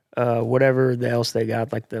whatever else they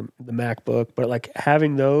got, like the MacBook. But like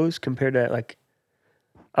having those compared to like,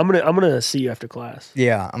 I'm gonna see you after class.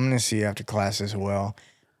 Yeah, I'm going to see you after class as well.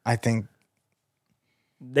 I think,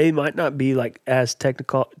 They might not be like as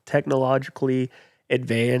technologically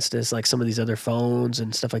advanced as like some of these other phones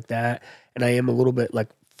and stuff like that. And I am a little bit like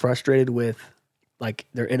frustrated with like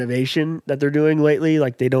their innovation that they're doing lately.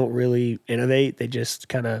 Like they don't really innovate. They just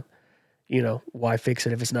kind of, why fix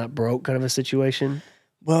it if it's not broke kind of a situation.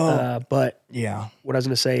 well, But yeah. what I was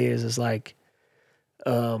gonna say is like,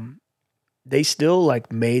 they still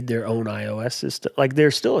like made their own iOS system. Like they're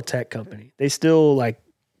still a tech company. They still like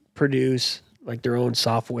produce like their own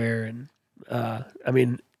software, and I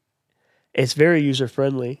mean, it's very user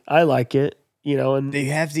friendly. I like it, and They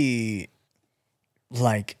have they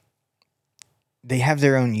have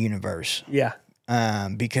their own universe. yeah,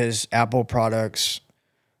 Because Apple products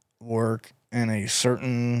work in a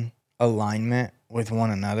certain alignment with one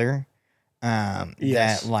another.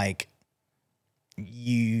 Yes. That like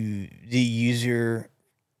the user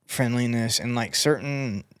friendliness and like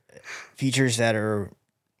certain features that are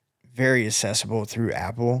very accessible through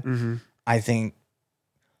Apple, I think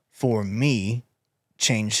for me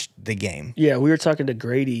changed the game. yeah. We were talking to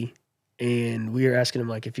Grady, and we were asking him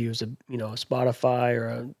like if he was a Spotify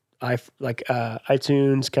or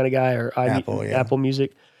iTunes kind of guy or Apple, yeah. Apple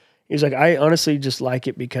Music. He was like, I honestly just like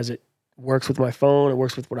it because it works with my phone. It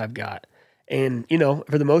works with what I've got. And you know,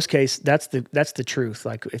 for the most case, that's the truth.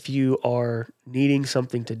 Like if you are needing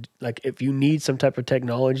something to, like if you need some type of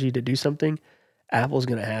technology to do something, Apple's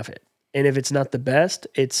going to have it. And if it's not the best,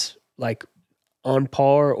 it's like on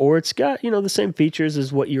par, or it's got, you know, the same features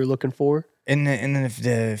as what you're looking for. And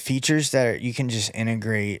the features that you can just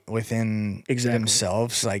integrate within Exactly.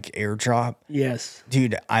 themselves, like AirDrop. Yes.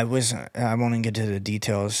 Dude, I won't get to the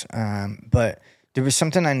details, but there was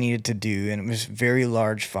something I needed to do, and it was very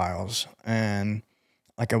large files. And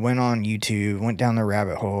like I went on YouTube, went down the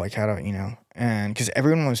rabbit hole, like how to, you know, and because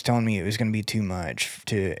everyone was telling me it was going to be too much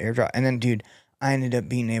to AirDrop. And then, dude, I ended up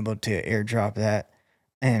being able to AirDrop that,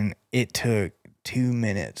 and it took 2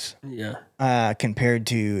 minutes. Yeah. Compared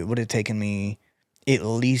to it would have taken me at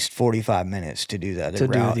least 45 minutes to do that To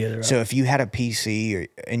do the other route. So if you had a PC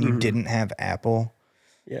and you didn't have Apple,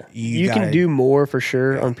 Yeah. You can gotta- do more for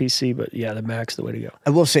sure on PC, but yeah, the Mac's the way to go. I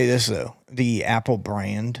will say this though, the Apple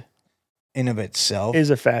brand in of itself, Is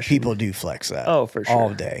a fashion. people do flex that. Oh, for sure. all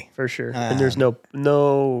day. For sure. And there's no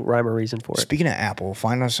rhyme or reason for it. Speaking of Apple,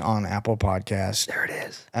 find us on Apple Podcast. There it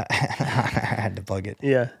is. I had to plug it.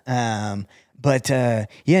 Yeah. But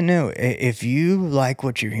yeah, no. If you like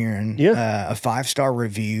what you're hearing, Yeah. a 5-star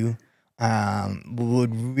review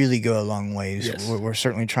would really go a long ways. Yes. We're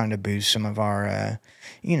certainly trying to boost some of our,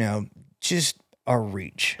 just our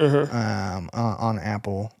reach on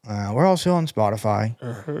Apple. We're also on Spotify.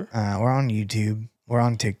 We're on YouTube. We're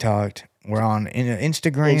on TikTok. We're on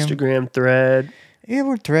Instagram. Instagram, Thread. Yeah,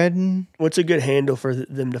 we're threading. What's a good handle for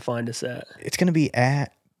them to find us at? It's going to be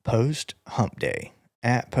at Post Hump Day.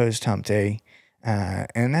 At Post Hump Day.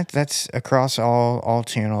 And that's across all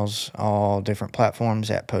channels, all different platforms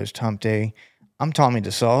at Post Hump Day. I'm Tommy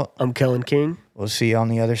DeSalt. I'm Kellen King. We'll see you on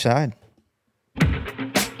the other side.